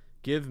Fran.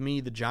 Give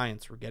me the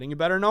Giants. We're getting a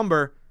better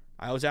number.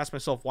 I always ask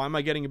myself, why am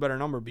I getting a better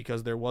number?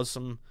 Because there was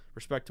some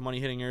respect to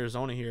money hitting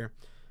Arizona here.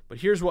 But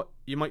here's what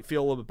you might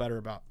feel a little bit better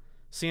about.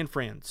 San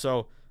Fran.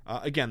 So,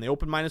 again, they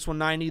opened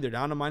 -190. They're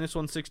down to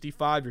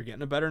 -165. You're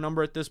getting a better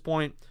number at this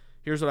point.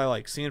 Here's what I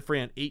like. San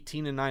Fran,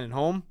 18-9 at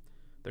home.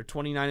 They're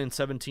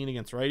 29-17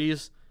 against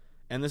righties.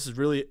 And this is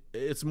really,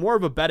 it's more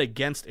of a bet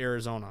against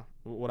Arizona,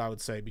 what I would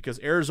say, because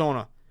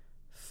Arizona,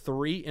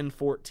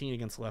 3-14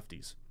 against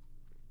lefties.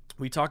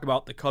 We talk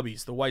about the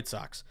Cubbies, the White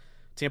Sox,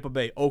 Tampa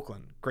Bay,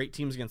 Oakland, great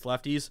teams against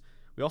lefties.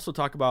 We also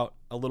talk about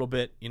a little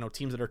bit,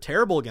 teams that are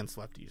terrible against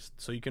lefties,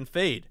 so you can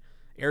fade.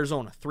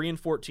 Arizona,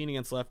 3-14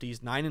 against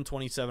lefties,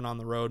 9-27 on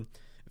the road.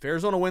 If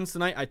Arizona wins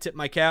tonight, I tip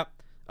my cap.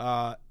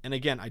 And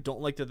again, I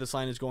don't like that this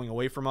line is going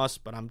away from us,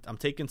 but I'm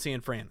taking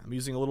San Fran. I'm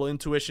using a little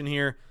intuition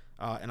here,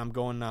 and I'm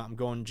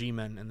going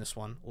G-Men in this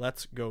one.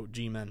 Let's go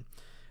G-Men.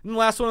 And the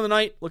last one of the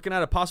night, looking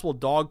at a possible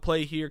dog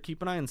play here.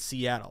 Keep an eye on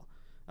Seattle.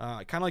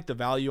 I kind of like the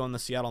value on the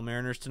Seattle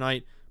Mariners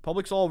tonight.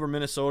 Public's all over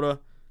Minnesota,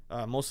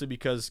 mostly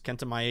because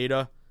Kenta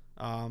Maeda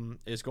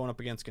is going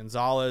up against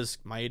Gonzalez.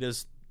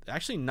 Maeda's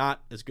actually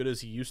not as good as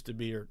he used to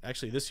be, or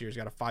actually this year he's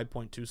got a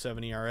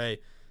 5.27 ERA.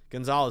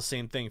 Gonzalez,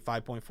 same thing,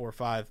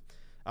 5.45.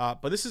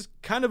 But this is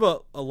kind of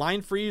a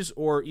line freeze,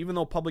 or even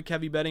though public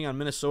heavy betting on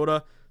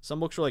Minnesota,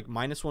 some books are like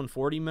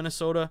 -140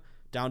 Minnesota,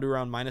 down to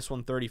around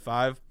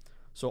 -135.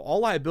 So all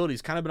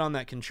liabilities kind of been on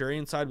that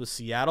contrarian side with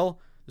Seattle.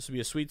 This would be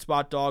a sweet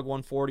spot dog,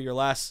 140 or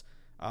less.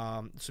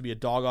 This would be a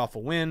dog off a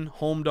win,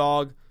 home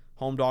dog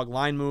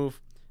line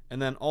move.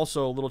 And then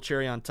also a little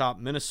cherry on top,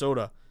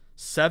 Minnesota,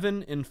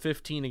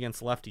 7-15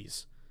 against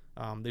lefties.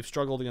 They've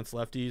struggled against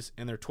lefties,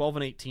 and they're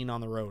 12-18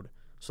 on the road.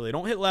 So they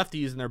don't hit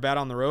lefties, and they're bad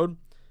on the road.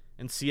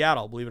 And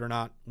Seattle, believe it or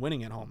not,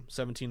 winning at home,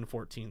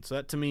 17-14. So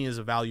that, to me, is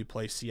a value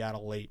play,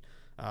 Seattle late,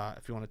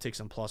 if you want to take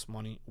some plus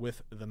money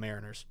with the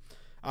Mariners.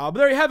 But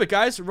there you have it,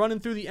 guys. Running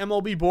through the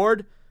MLB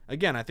board.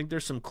 again, I think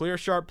there's some clear,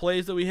 sharp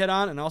plays that we hit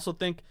on, and I also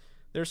think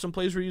there's some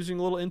plays we're using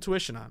a little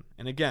intuition on.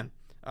 And again,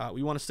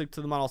 we want to stick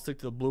to the model, stick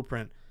to the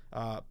blueprint.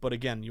 But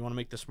again, you want to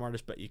make the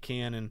smartest bet you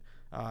can, and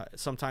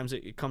sometimes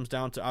it comes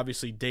down to,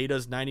 obviously,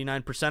 data's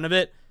 99% of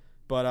it,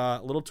 but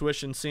a little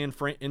intuition, seeing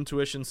Frayne in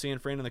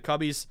the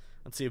Cubbies.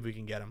 Let's see if we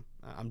can get him.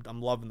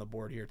 I'm loving the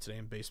board here today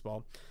in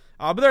baseball.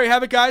 But there you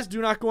have it, guys.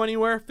 Do not go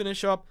anywhere.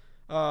 Finish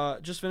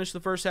the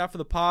first half of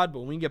the pod, but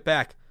when we get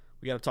back,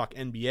 we got to talk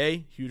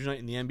NBA. Huge night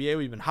in the NBA.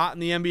 We've been hot in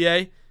the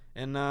NBA,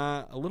 and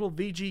a little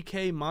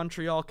VGK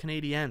Montreal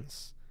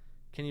Canadiens.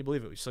 Can you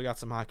believe it? We still got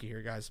some hockey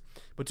here, guys.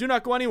 But do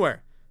not go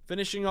anywhere.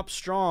 Finishing up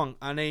strong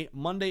on a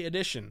Monday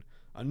edition.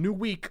 A new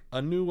week,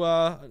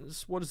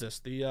 what is this?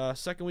 The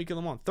second week of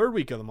the month, third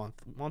week of the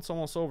month. Month's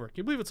almost over. Can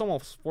you believe it's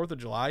almost 4th of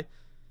July?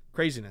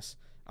 Craziness.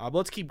 But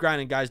let's keep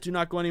grinding, guys. Do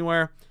not go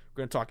anywhere. We're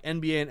going to talk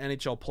NBA and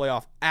NHL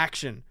playoff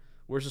action.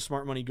 Where's the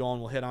smart money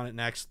going? We'll hit on it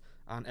next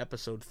on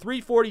episode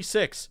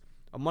 346,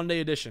 a Monday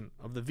edition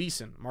of the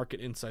VSiN Market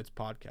Insights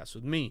podcast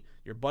with me,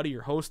 your buddy,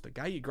 your host, the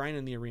guy you grind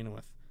in the arena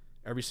with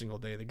every single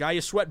day, the guy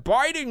you sweat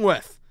biting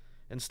with,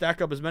 and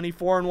stack up as many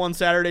 4-1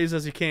 Saturdays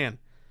as you can.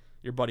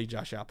 Your buddy,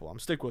 Josh Applebaum.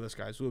 Stick with us,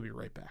 guys. We'll be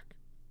right back.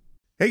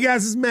 Hey,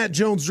 guys, this is Matt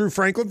Jones, Drew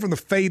Franklin from the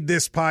Fade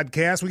This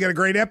podcast. We got a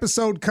great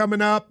episode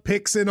coming up.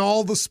 Picks in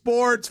all the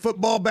sports,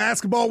 football,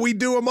 basketball, we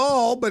do them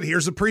all. But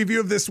here's a preview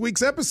of this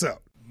week's episode.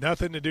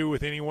 Nothing to do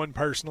with anyone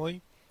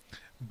personally,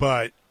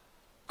 but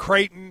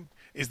Creighton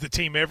is the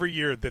team every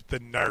year that the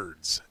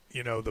nerds,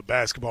 the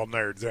basketball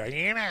nerds, they're like,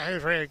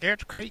 who's ready to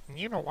get Creighton?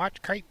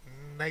 Watch Creighton.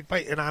 They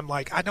play, and I'm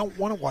like, I don't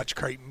want to watch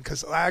Creighton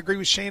because I agree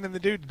with Shane and the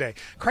dude today.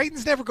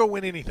 Creighton's never going to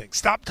win anything.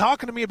 Stop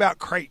talking to me about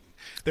Creighton.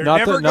 They're not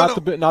never not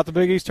the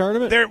Big East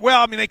tournament.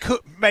 They could,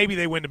 maybe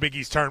they win the Big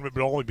East tournament, but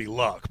it'll only be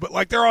luck.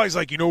 But they're always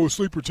like, a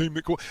sleeper team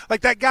that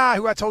like that guy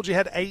who I told you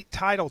had 8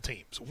 title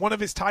teams. One of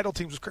his title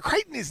teams was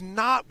Creighton is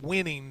not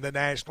winning the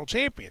national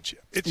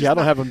championship. I don't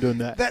have them doing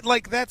that.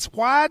 That's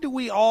why do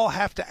we all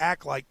have to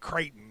act like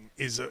Creighton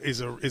is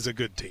a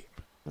good team?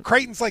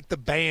 Creighton's like the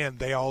band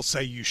they all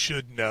say you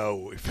should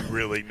know if you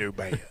really knew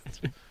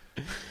bands.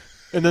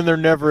 And then they're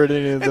never at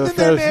any of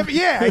the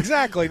yeah,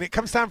 exactly. And it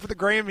comes time for the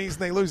Grammys, and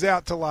they lose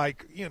out to,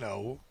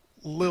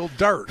 Lil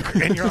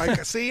Durk. And you're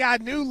like, see, I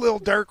knew Lil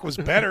Durk was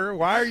better.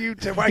 Why are you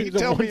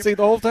telling me? See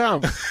the whole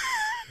time.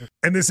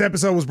 And this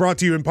episode was brought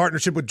to you in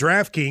partnership with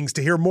DraftKings.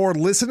 To hear more,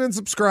 listen and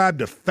subscribe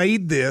to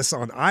Fade This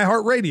on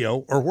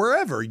iHeartRadio or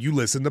wherever you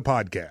listen to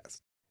podcasts.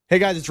 Hey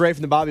guys, it's Ray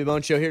from the Bobby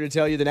Bone Show here to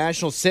tell you the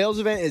national sales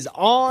event is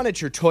on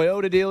at your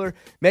Toyota dealer,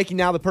 making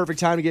now the perfect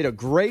time to get a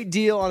great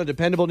deal on a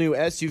dependable new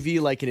SUV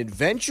like an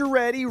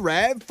adventure-ready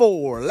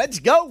RAV4. Let's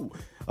go!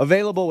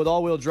 Available with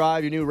all-wheel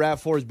drive, your new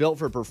RAV4 is built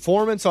for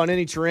performance on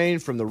any terrain,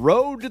 from the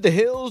road to the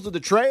hills to the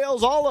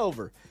trails, all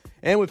over.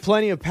 And with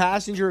plenty of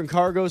passenger and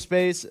cargo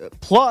space,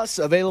 plus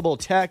available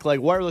tech like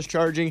wireless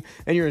charging,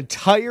 and your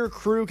entire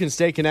crew can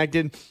stay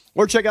connected.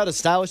 Or check out a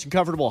stylish and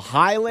comfortable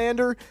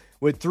Highlander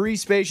with 3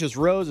 spacious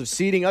rows of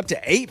seating, up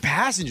to 8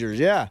 passengers,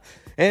 yeah.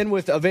 And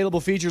with available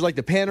features like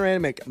the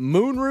panoramic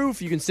moonroof,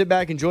 you can sit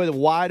back and enjoy the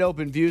wide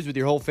open views with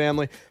your whole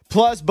family.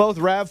 Plus, both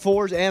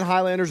RAV4s and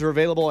Highlanders are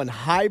available in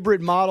hybrid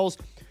models.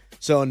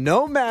 So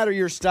no matter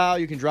your style,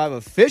 you can drive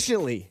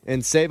efficiently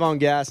and save on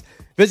gas.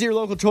 Visit your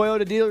local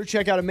Toyota dealer.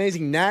 Check out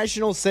amazing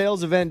national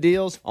sales event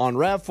deals on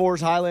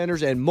RAV4s,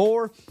 Highlanders, and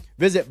more.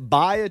 Visit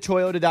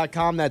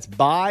buyatoyota.com. That's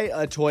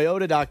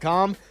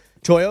buyatoyota.com.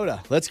 Toyota,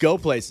 let's go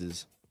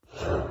places.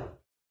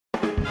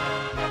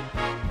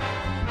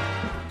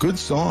 Good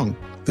song.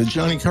 The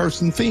Johnny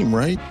Carson theme,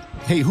 right?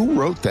 Hey, who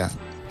wrote that?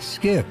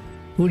 Skip,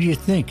 who do you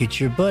think? It's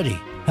your buddy.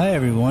 Hi,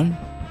 everyone.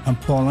 I'm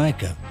Paul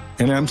Anka.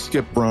 And I'm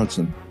Skip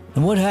Bronson.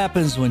 And what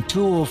happens when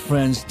 2 old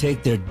friends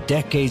take their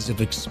decades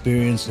of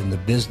experience in the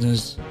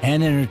business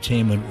and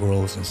entertainment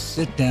worlds and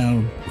sit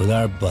down with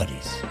our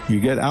buddies? You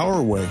get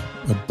Our Way,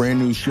 a brand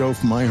new show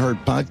from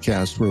iHeart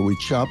Podcast where we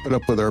chop it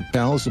up with our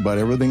pals about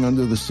everything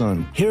under the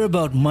sun. Hear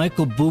about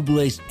Michael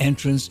Bublé's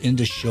entrance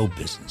into show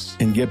business.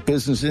 And get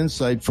business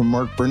insight from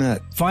Mark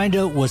Burnett. Find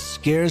out what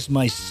scares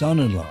my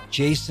son-in-law,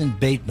 Jason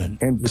Bateman.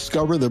 And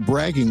discover the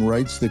bragging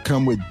rights that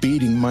come with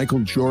beating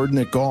Michael Jordan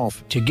at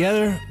golf.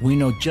 Together, we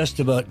know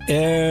just about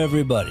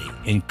everybody,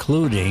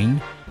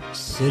 including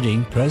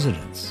sitting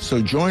presidents.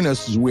 So join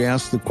us as we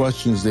ask the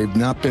questions they've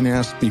not been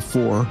asked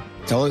before,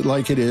 tell it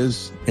like it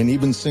is, and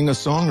even sing a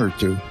song or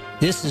two.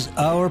 This is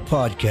our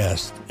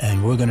podcast,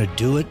 and we're going to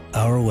do it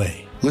our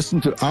way. Listen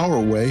to Our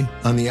Way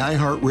on the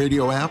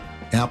iHeartRadio app,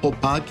 Apple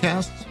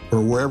Podcasts,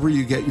 or wherever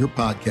you get your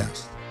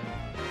podcasts.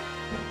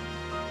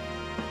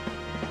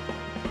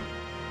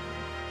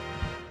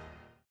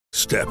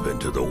 Step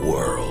into the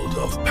world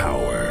of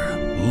power,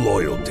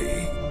 loyalty,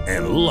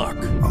 and luck.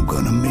 I'm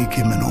going to make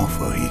him an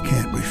offer he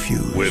can't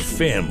refuse. With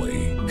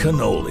family,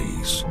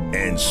 cannolis,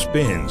 and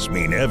spins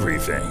mean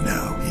everything.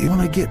 Now, you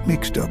want to get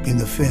mixed up in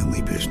the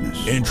family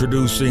business.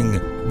 Introducing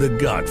The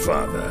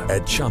Godfather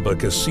at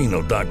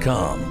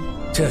ChumbaCasino.com.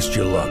 Test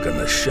your luck in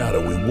the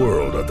shadowy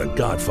world of The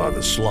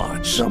Godfather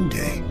slot.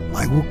 Someday,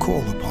 I will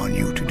call upon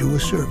you to do a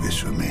service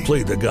for me.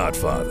 Play The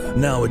Godfather,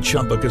 now at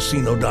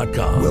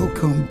ChumbaCasino.com.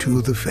 Welcome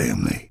to the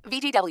family.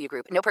 VGW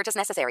Group. No purchase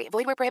necessary.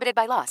 Void where prohibited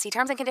by law. See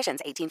terms and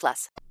conditions.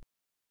 18+.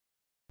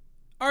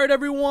 All right,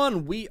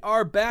 everyone, we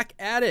are back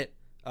at it.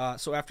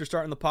 So after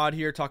starting the pod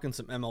here, talking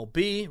some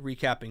MLB,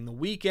 recapping the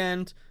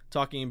weekend,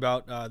 talking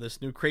about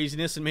this new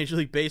craziness in Major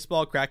League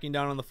Baseball, cracking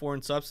down on the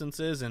foreign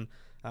substances, and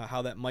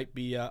how that might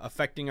be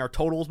affecting our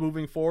totals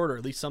moving forward, or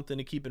at least something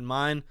to keep in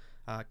mind.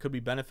 Could be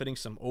benefiting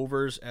some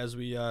overs as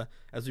we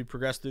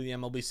progress through the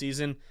MLB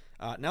season.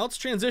 Now let's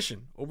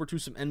transition over to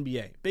some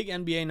NBA. Big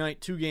NBA night,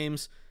 2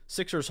 games,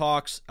 Sixers,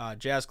 Hawks,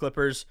 Jazz,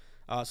 Clippers.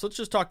 So let's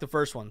just talk the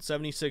first one,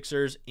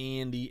 76ers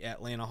and the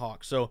Atlanta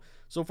Hawks.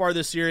 So far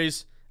this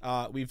series,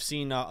 we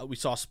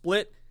saw a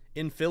split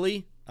in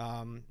Philly,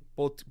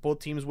 both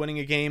teams winning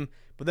a game,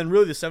 but then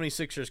really the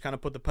 76ers kind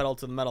of put the pedal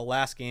to the metal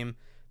last game.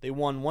 They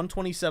won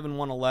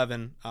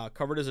 127-111,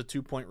 covered as a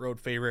 2-point road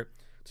favorite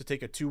to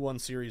take a 2-1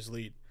 series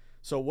lead.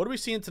 So what are we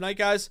seeing tonight,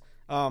 guys?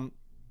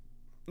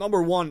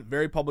 Number one,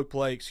 very public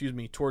play,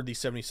 toward the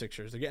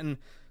 76ers. They're getting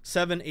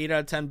 8 out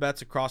of 10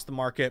 bets across the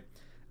market.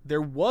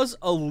 There was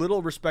a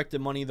little respected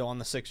money, though, on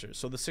the Sixers.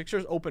 So the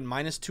Sixers opened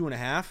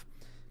 -2.5,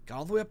 got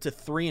all the way up to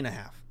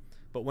 3.5.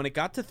 But when it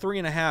got to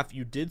 3.5,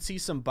 you did see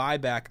some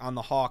buyback on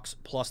the Hawks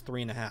plus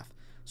 3.5.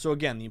 So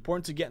again, the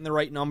importance of getting the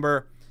right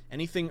number.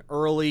 Anything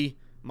early,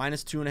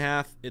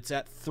 -2.5, it's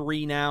at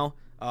 3 now.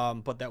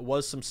 But that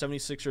was some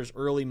 76ers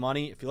early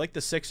money. If you like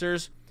the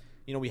Sixers,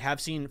 we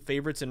have seen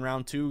favorites in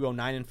round 2 go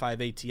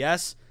 9-5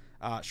 ATS.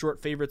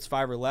 Short favorites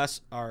 5 or less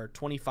are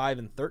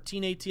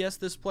 25-13 ATS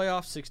this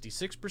playoff,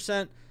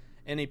 66%.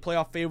 And a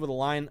playoff favorite with a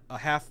line, a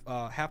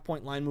half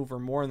point line move or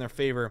more in their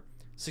favor,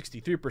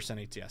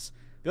 63% ATS.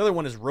 The other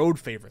one is road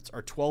favorites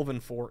are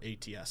 12-4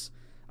 ATS.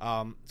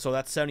 So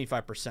that's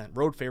 75%.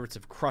 Road favorites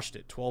have crushed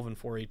it,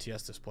 12-4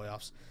 ATS this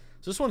playoffs.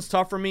 So this one's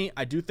tough for me.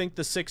 I do think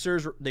the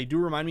Sixers, they do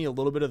remind me a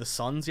little bit of the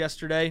Suns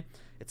yesterday.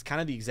 It's kind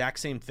of the exact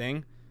same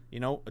thing. A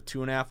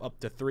 2.5 up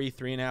to 3,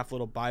 3.5,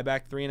 little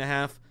buyback,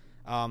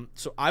 3.5.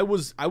 So I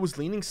was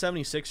leaning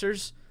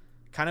 76ers,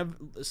 kind of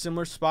a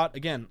similar spot,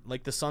 again,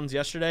 like the Suns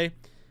yesterday.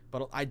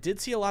 But I did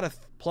see a lot of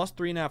plus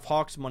 3.5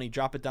 Hawks money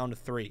drop it down to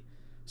 3.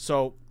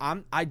 So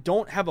I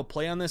don't have a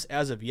play on this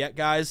as of yet,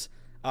 guys.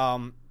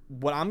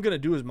 What I'm going to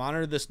do is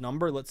monitor this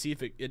number. Let's see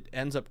if it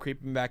ends up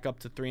creeping back up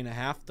to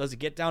 3.5. Does it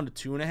get down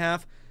to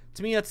 2.5?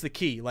 To me, that's the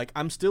key.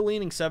 I'm still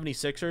leaning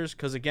 76ers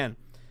because, again,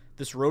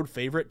 this road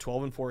favorite,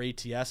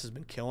 12-4 ATS, has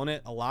been killing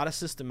it. A lot of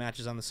system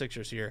matches on the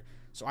Sixers here.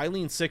 So I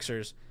lean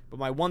Sixers. But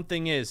my one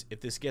thing is,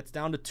 if this gets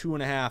down to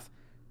 2.5,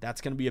 that's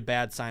going to be a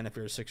bad sign if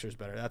you're a Sixers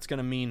bettor. That's going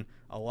to mean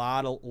a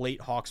lot of late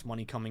Hawks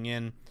money coming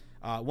in.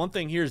 One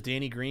thing here is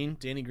Danny Green.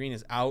 Danny Green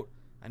is out.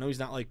 I know he's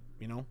not the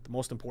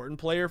most important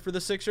player for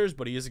the Sixers,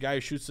 but he is a guy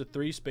who shoots the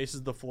 3,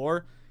 spaces the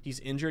floor. He's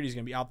injured. He's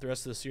going to be out the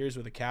rest of the series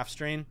with a calf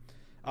strain.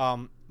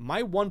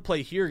 My one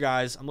play here,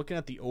 guys, I'm looking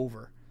at the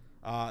over.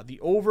 The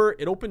over,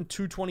 it opened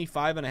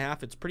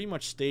 225.5. It's pretty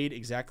much stayed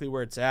exactly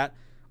where it's at,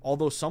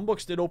 although some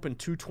books did open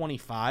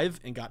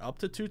 225 and got up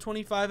to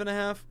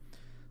 225.5.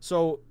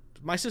 So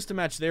my system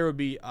match there would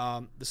be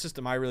the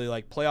system I really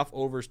like, playoff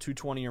overs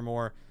 220 or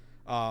more.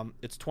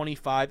 It's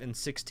 25 and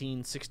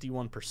 16,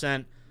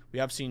 61%. We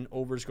have seen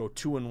overs go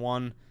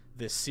 2-1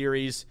 this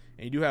series,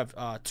 and you do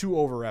have 2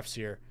 over refs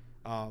here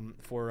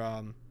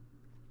for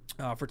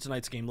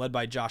tonight's game, led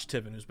by Josh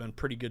Tiven, who's been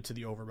pretty good to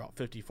the over, about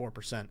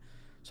 54%.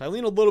 So I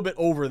lean a little bit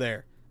over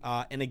there.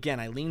 And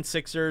again, I lean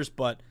Sixers,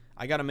 but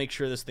I got to make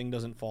sure this thing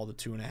doesn't fall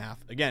to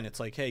 2.5. Again, it's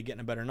like, hey,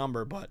 getting a better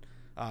number, but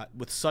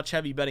with such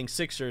heavy betting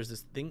Sixers,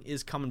 this thing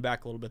is coming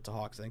back a little bit to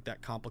Hawks. I think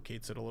that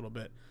complicates it a little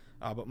bit.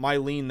 But my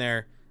lean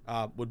there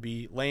would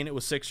be laying it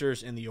with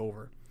Sixers in the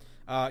over.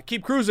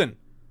 Keep cruising.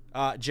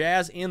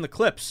 Jazz and the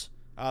Clips.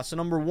 So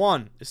number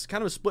one, this is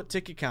kind of a split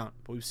ticket count,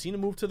 but we've seen a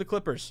move to the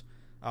Clippers.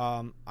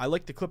 I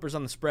like the Clippers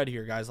on the spread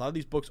here, guys. A lot of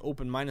these books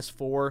open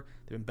 -4.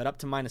 They've been bet up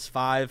to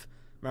 -5.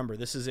 Remember,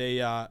 this is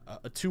a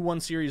 2-1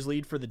 series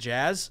lead for the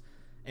Jazz.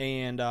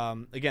 And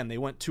again, they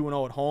went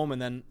 2-0 at home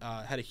and then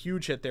had a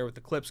huge hit there with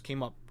the Clips.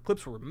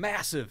 Clips were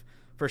massive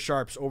for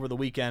Sharps over the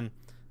weekend.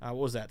 What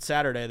was that?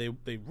 Saturday,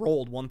 they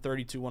rolled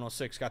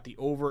 132-106, got the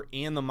over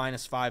and the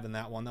 -5 in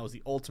that one. That was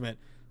the ultimate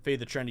fade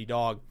the trendy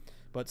dog.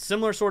 But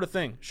similar sort of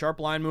thing. Sharp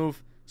line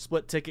move,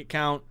 split ticket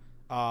count.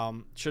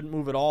 Shouldn't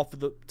move at all for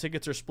the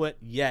tickets are split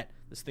yet.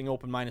 This thing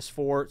opened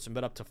 -4. It's been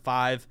bet up to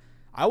 5.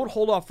 I would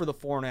hold off for the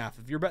 4.5.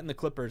 If you're betting the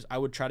Clippers, I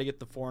would try to get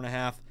the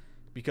 4.5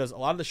 because a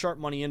lot of the sharp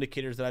money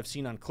indicators that I've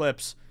seen on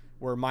Clips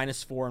were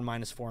 -4 and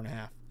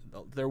 -4.5.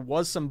 There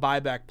was some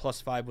buyback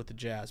 +5 with the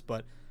Jazz,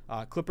 but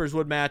Clippers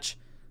would match.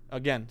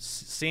 Again,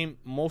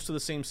 most of the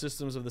same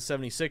systems of the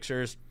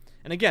 76ers.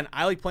 And again,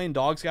 I like playing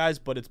dogs, guys,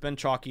 but it's been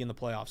chalky in the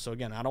playoffs. So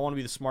again, I don't want to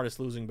be the smartest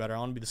losing bettor. I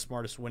want to be the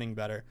smartest winning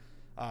bettor.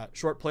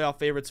 Short playoff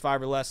favorites,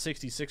 5 or less,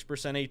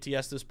 66%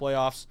 ATS this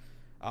playoffs.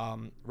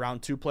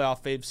 Round 2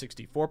 playoff faves,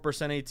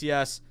 64%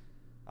 ATS.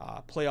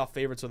 Playoff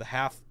favorites with a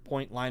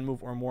half-point line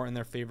move or more in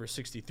their favor,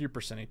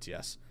 63%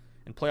 ATS.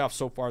 And playoffs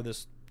so far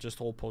this just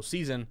whole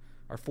postseason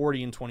are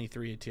 40 and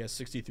 23 ATS,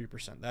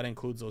 63%. That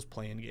includes those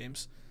play-in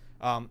games.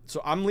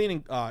 So I'm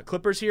leaning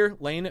Clippers here,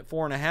 laying it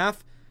 4.5,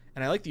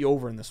 and I like the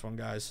over in this one,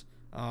 guys.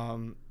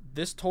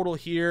 This total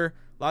here,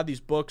 a lot of these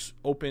books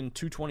open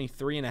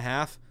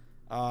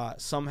 223.5.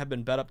 Some have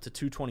been bet up to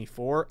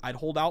 224. I'd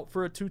hold out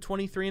for a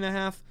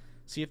 223.5.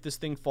 See if this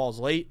thing falls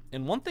late.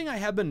 And one thing I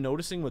have been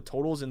noticing with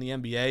totals in the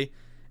NBA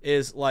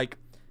is, like,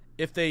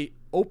 if they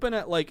open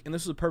at, like, and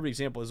this is a perfect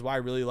example, this is why I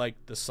really like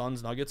the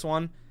Suns Nuggets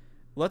one.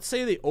 Let's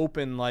say they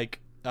open,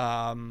 like,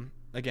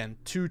 again,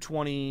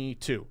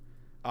 222.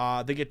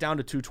 They get down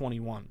to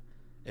 221.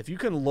 If you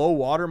can low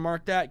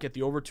watermark that, get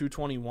the over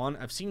 221.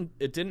 I've seen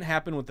it didn't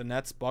happen with the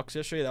Nets Bucks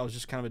yesterday. That was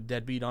just kind of a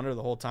deadbeat under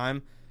the whole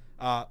time.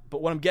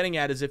 But what I'm getting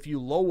at is if you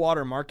low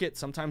watermark it,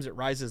 sometimes it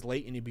rises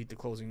late and you beat the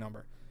closing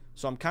number.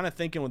 So I'm kind of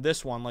thinking with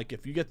this one, like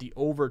if you get the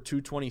over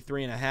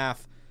 223.5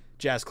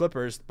 Jazz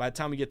Clippers, by the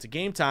time we get to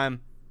game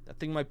time, that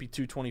thing might be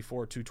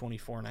 224,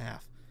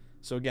 224.5.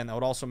 So again, that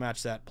would also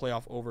match that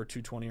playoff over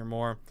 220 or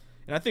more.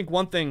 And I think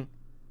one thing,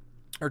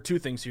 or two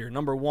things here.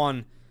 Number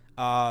one,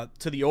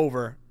 to the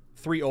over,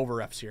 3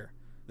 over Fs here.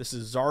 This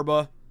is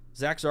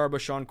Zach Zarba,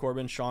 Sean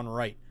Corbin, Sean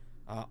Wright.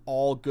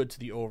 All good to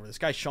the over. This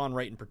guy, Sean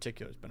Wright in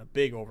particular, has been a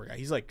big over guy.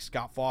 He's like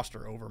Scott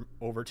Foster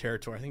over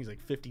territory. I think he's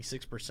like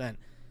 56%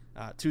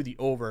 to the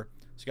over.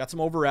 So you got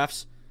some over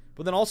Fs.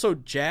 But then also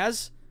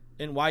Jazz,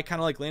 and why I kind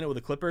of like laying it with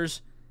the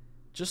Clippers,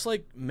 just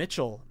like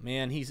Mitchell,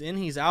 man, he's in,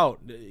 he's out.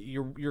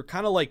 You're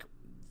kind of like,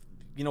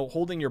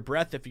 holding your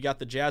breath if you got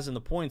the Jazz in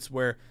the points,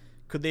 where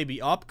could they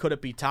be up? Could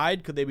it be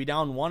tied? Could they be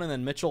down 1 and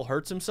then Mitchell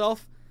hurts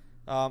himself?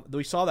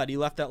 We saw that. He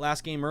left that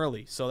last game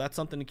early. So that's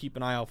something to keep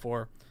an eye out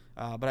for.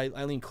 But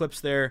I lean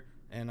Clips there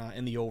and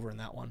in the over in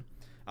that one.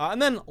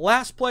 And then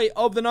last play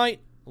of the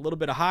night, a little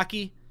bit of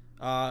hockey.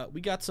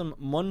 We got some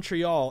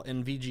Montreal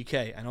and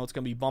VGK. I know it's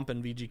going to be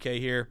bumping VGK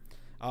here.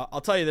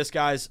 I'll tell you this,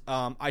 guys.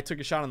 I took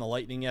a shot on the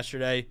Lightning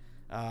yesterday.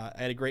 I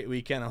had a great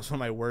weekend. That was one of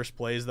my worst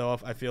plays, though,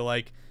 I feel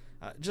like.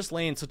 Just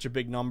laying such a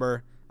big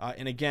number.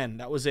 And again,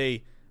 that was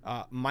a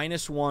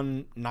minus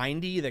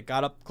 190 that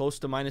got up close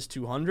to minus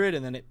 200,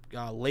 and then it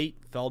late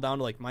fell down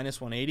to like minus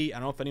 180. I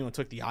don't know if anyone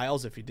took the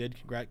Isles. If you did,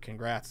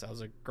 congrats. That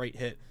was a great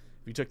hit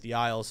if you took the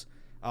Isles.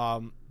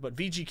 But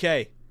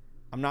VGK,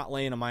 I'm not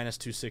laying a minus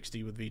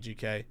 260 with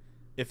VGK.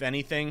 If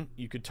anything,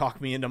 you could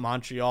talk me into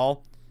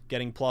Montreal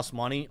getting plus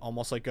money,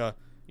 almost like a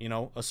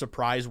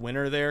surprise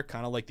winner there,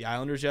 kind of like the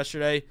Islanders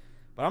yesterday.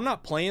 But I'm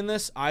not playing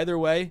this either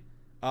way.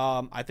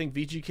 I think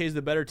VGK is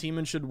the better team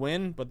and should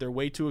win, but they're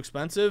way too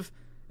expensive,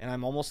 and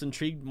I'm almost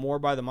intrigued more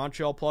by the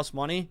Montreal plus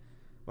money.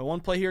 My one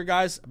play here,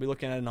 guys, I'll be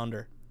looking at an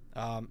under.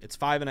 It's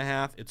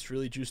 5.5. It's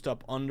really juiced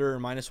up under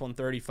minus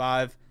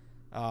 135,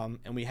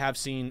 and we have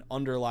seen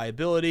under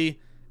liability.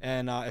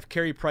 And if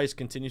Carey Price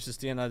continues to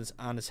stand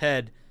on his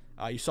head,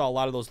 you saw a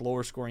lot of those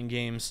lower scoring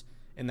games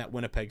in that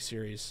Winnipeg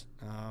series.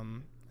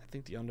 I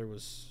think the under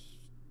was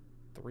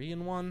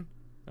 3-1.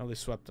 No, they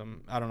swept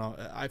them. I don't know.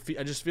 I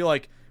just feel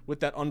like with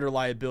that under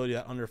liability,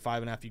 that under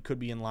 5.5, you could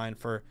be in line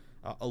for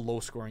a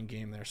low scoring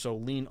game there. So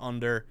lean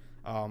under.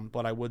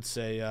 But I would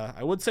say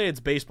it's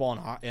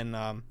baseball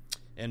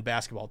and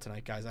basketball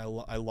tonight, guys. I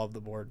love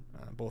the board,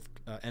 both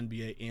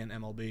NBA and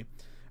MLB.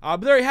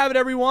 But there you have it,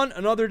 everyone.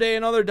 Another day,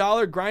 another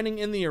dollar, grinding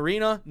in the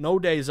arena. No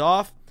days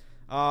off.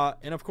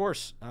 And of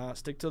course,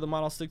 stick to the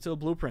model, stick to the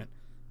blueprint.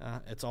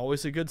 It's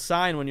always a good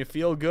sign when you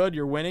feel good,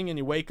 you're winning, and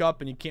you wake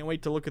up and you can't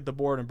wait to look at the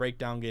board and break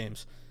down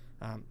games.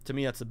 To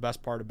me, that's the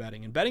best part of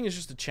betting. And betting is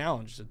just a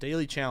challenge. It's a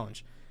daily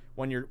challenge.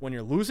 When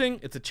you're losing,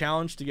 it's a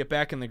challenge to get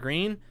back in the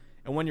green.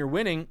 And when you're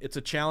winning, it's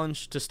a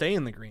challenge to stay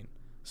in the green.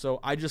 So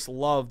I just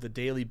love the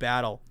daily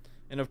battle.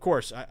 And of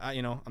course,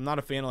 I'm not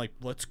a fan of like,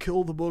 let's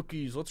kill the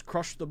bookies, let's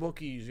crush the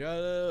bookies.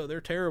 Yeah,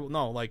 they're terrible.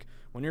 No, like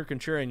when you're a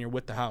contrarian, you're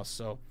with the house.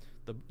 So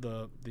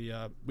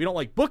we don't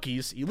like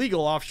bookies,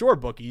 illegal offshore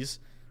bookies,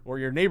 or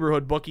your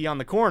neighborhood bookie on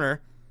the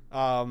corner.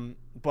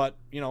 But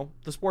the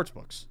sports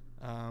books.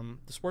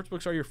 The sports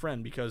books are your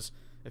friend, because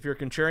if you're a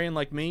contrarian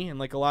like me and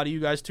like a lot of you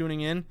guys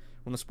tuning in,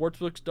 when the sports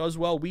book does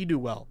well, we do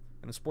well.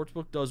 And the sports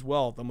book does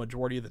well the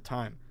majority of the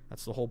time.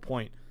 That's the whole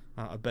point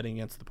of betting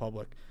against the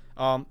public.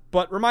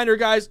 But reminder,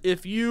 guys,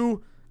 if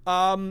you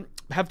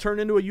have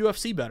turned into a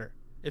UFC bettor,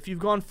 if you've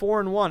gone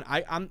 4-1,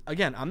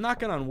 I'm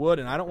knocking on wood,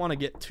 and I don't want to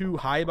get too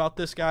high about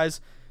this,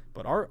 guys,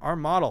 but our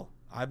model,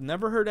 I've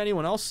never heard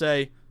anyone else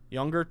say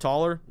younger,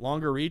 taller,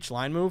 longer reach,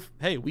 line move.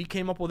 Hey, we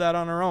came up with that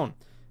on our own.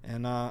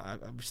 And I've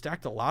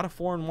stacked a lot of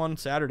 4-1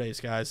 Saturdays,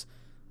 guys.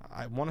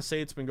 I want to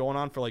say it's been going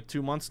on for like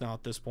 2 months now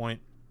at this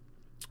point.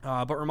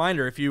 But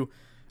reminder, if you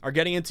are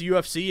getting into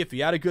UFC, if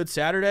you had a good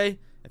Saturday,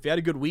 if you had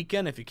a good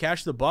weekend, if you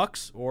cashed the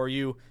Bucks, or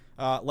you,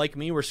 like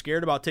me, were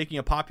scared about taking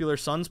a popular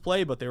Suns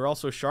play, but they were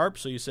also sharp,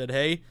 so you said,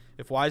 hey,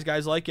 if wise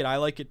guys like it, I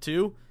like it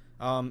too,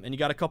 and you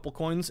got a couple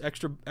coins,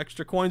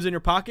 extra coins in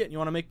your pocket, and you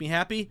want to make me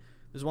happy,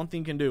 there's one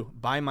thing you can do.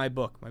 Buy my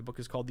book. My book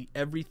is called The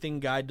Everything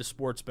Guide to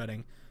Sports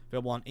Betting.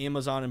 Available on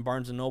Amazon and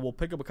Barnes & Noble.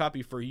 Pick up a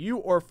copy for you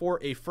or for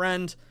a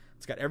friend.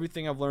 It's got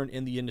everything I've learned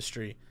in the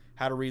industry.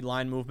 How to read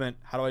line movement,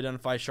 how to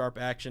identify sharp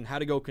action, how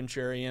to go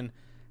contrarian,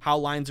 how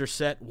lines are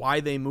set, why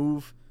they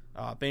move,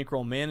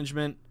 bankroll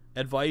management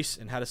advice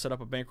and how to set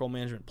up a bankroll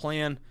management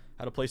plan,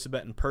 how to place a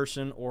bet in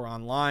person or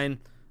online,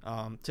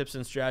 tips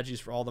and strategies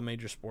for all the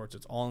major sports.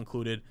 It's all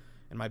included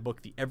in my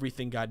book, The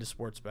Everything Guide to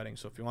Sports Betting.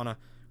 So if you want to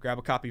grab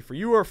a copy for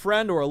you or a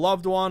friend or a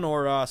loved one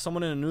or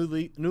someone in a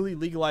newly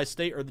legalized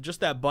state, or just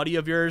that buddy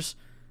of yours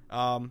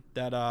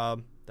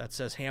that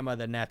says, "Hammer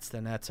the Nets.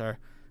 The Nets are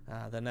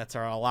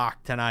a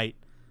lock tonight."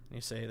 And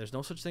you say, "There's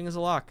no such thing as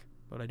a lock,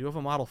 but I do have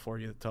a model for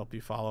you to help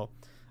you follow."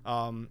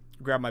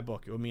 Grab my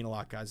book. It would mean a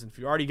lot, guys. And if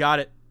you already got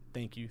it,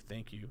 thank you.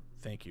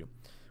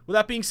 With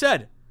that being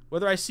said,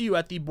 whether I see you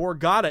at the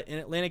Borgata in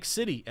Atlantic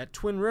City, at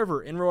Twin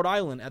River in Rhode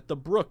Island, at the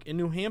Brook in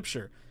New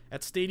Hampshire,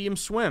 at Stadium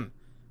Swim,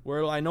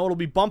 where I know it'll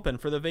be bumping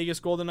for the Vegas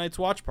Golden Knights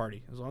watch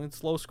party, as long as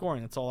it's low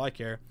scoring, that's all I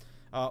care,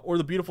 or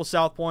the beautiful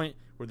South Point,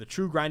 where the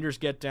true grinders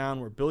get down,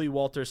 where Billy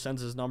Walters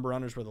sends his number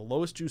runners where the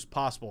lowest juice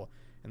possible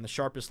and the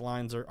sharpest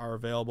lines are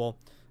available,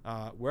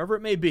 wherever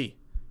it may be,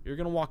 you're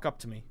going to walk up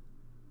to me,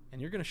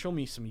 and you're going to show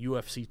me some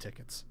UFC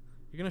tickets.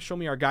 You're going to show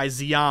me our guy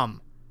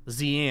Ziam,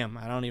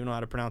 I don't even know how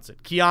to pronounce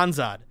it,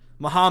 Kianzad,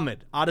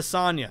 Muhammad,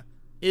 Adesanya,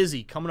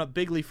 Izzy coming up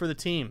bigly for the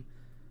team.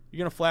 You're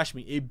going to flash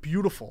me a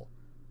beautiful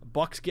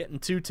Bucks getting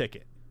 2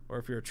 ticket, or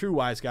if you're a true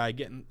wise guy,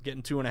 getting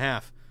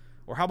 2.5.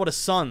 Or how about a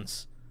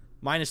Suns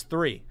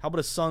 -3? How about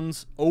a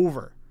Suns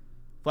over?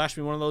 Flash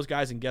me one of those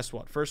guys, and guess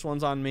what? First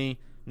one's on me,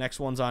 next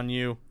one's on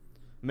you.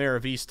 Mayor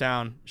of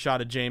Easttown,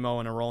 shot of JMO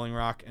and a Rolling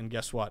Rock, and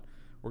guess what?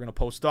 We're going to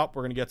post up,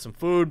 we're going to get some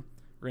food,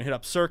 we're going to hit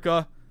up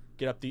Circa,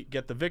 get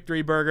the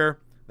Victory Burger,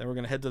 then we're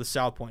going to head to the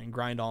South Point and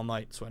grind all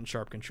night, Sweat and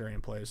Sharp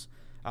Contrarian plays.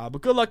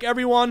 But good luck,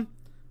 everyone.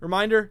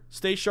 Reminder,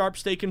 stay sharp,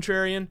 stay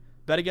contrarian,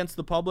 bet against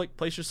the public,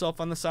 place yourself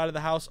on the side of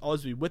the house,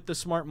 always be with the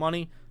smart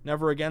money,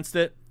 never against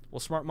it. Will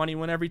smart money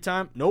win every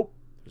time? Nope.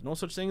 There's no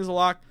such thing as a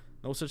lock,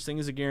 no such thing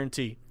as a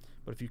guarantee.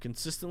 But if you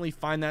consistently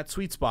find that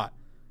sweet spot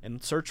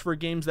and search for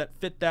games that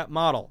fit that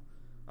model,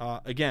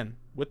 again,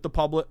 with the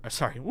public,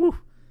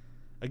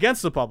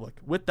 against the public,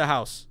 with the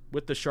house,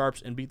 with the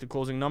sharps, and beat the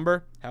closing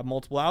number, have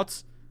multiple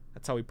outs,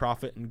 that's how we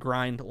profit and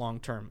grind long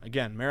term.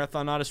 Again,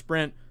 marathon, not a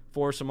sprint,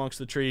 forest amongst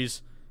the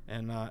trees,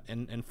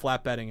 and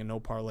flat betting and no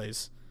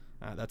parlays.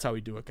 That's how we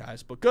do it,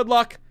 guys. But good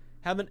luck.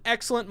 Have an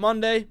excellent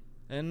Monday,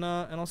 and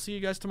I'll see you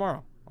guys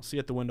tomorrow. I'll see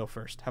you at the window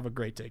first. Have a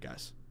great day,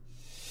 guys.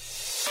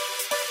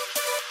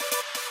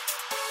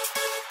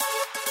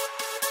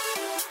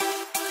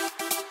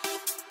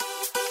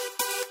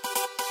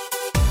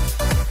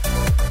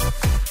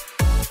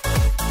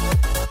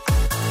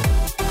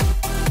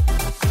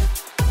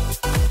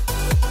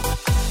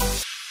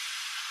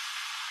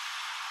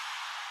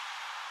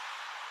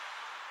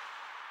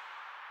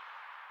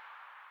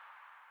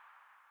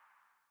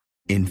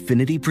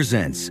 Infiniti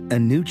presents a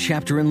new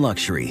chapter in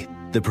luxury,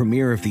 the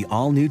premiere of the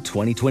all-new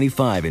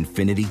 2025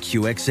 Infiniti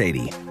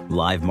QX80,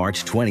 live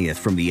March 20th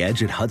from the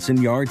Edge at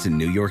Hudson Yards in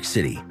New York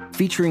City,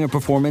 featuring a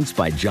performance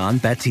by John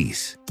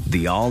Batiste.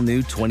 The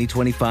all-new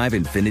 2025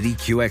 Infiniti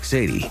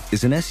QX80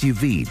 is an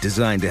SUV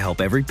designed to help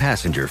every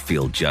passenger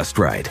feel just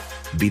right.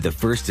 Be the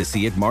first to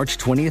see it March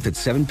 20th at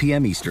 7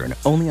 p.m. Eastern,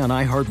 only on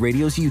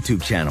iHeartRadio's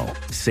YouTube channel.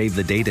 Save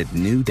the date at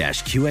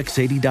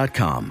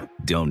new-QX80.com.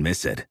 Don't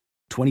miss it.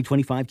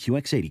 2025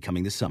 QX80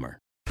 coming this summer.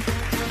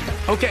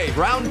 Okay,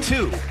 round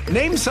 2.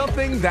 Name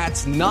something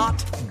that's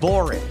not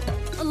boring.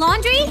 A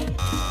laundry?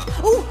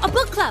 Ooh, a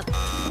book club.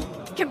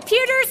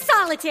 Computer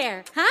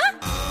solitaire, huh?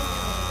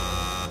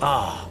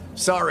 Ah, oh,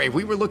 sorry,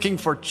 we were looking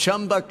for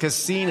Chumba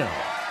Casino.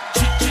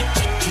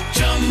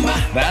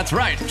 That's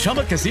right,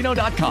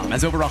 ChumbaCasino.com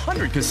has over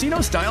 100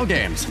 casino-style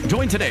games.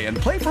 Join today and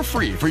play for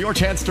free for your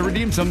chance to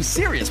redeem some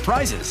serious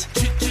prizes.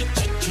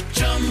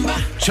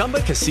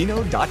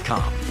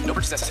 ChumbaCasino.com. No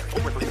purchase necessary.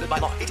 Void where prohibited by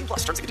law.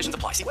 18+ terms and conditions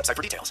apply. See website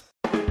for details.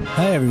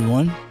 Hi,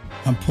 everyone.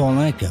 I'm Paul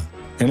Anka.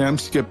 And I'm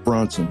Skip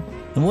Bronson.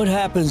 And what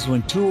happens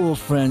when two old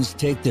friends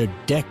take their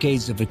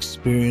decades of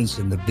experience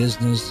in the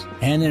business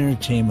and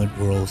entertainment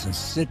worlds and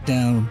sit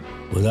down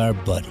with our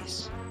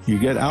buddies? You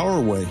get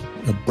Our Way,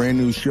 a brand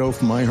new show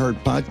from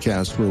iHeart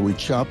Podcast where we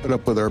chop it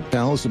up with our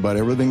pals about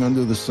everything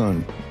under the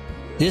sun.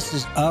 This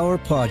is our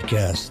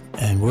podcast,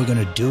 and we're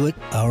going to do it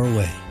our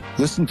way.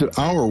 Listen to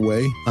Our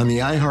Way on the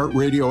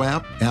iHeartRadio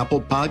app,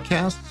 Apple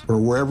Podcasts, or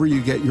wherever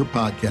you get your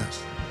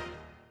podcasts.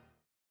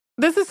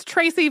 This is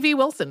Tracy V.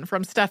 Wilson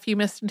from Stuff You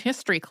Missed in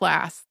History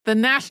class. The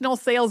national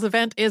sales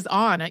event is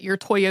on at your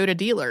Toyota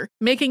dealer,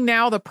 making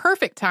now the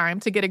perfect time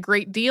to get a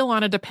great deal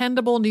on a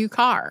dependable new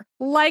car.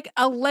 Like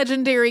a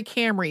legendary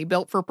Camry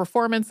built for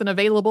performance and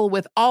available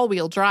with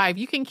all-wheel drive,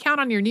 you can count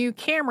on your new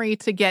Camry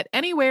to get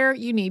anywhere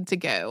you need to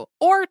go.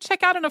 Or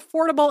check out an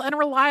affordable and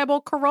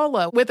reliable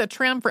Corolla with a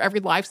trim for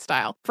every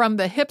lifestyle. From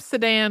the hip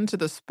sedan to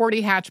the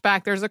sporty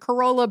hatchback, there's a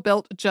Corolla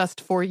built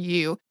just for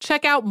you.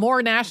 Check out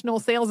more national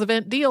sales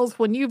event deals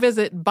when you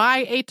visit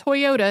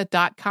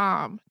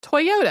buyatoyota.com.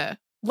 Toyota,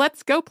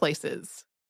 let's go places.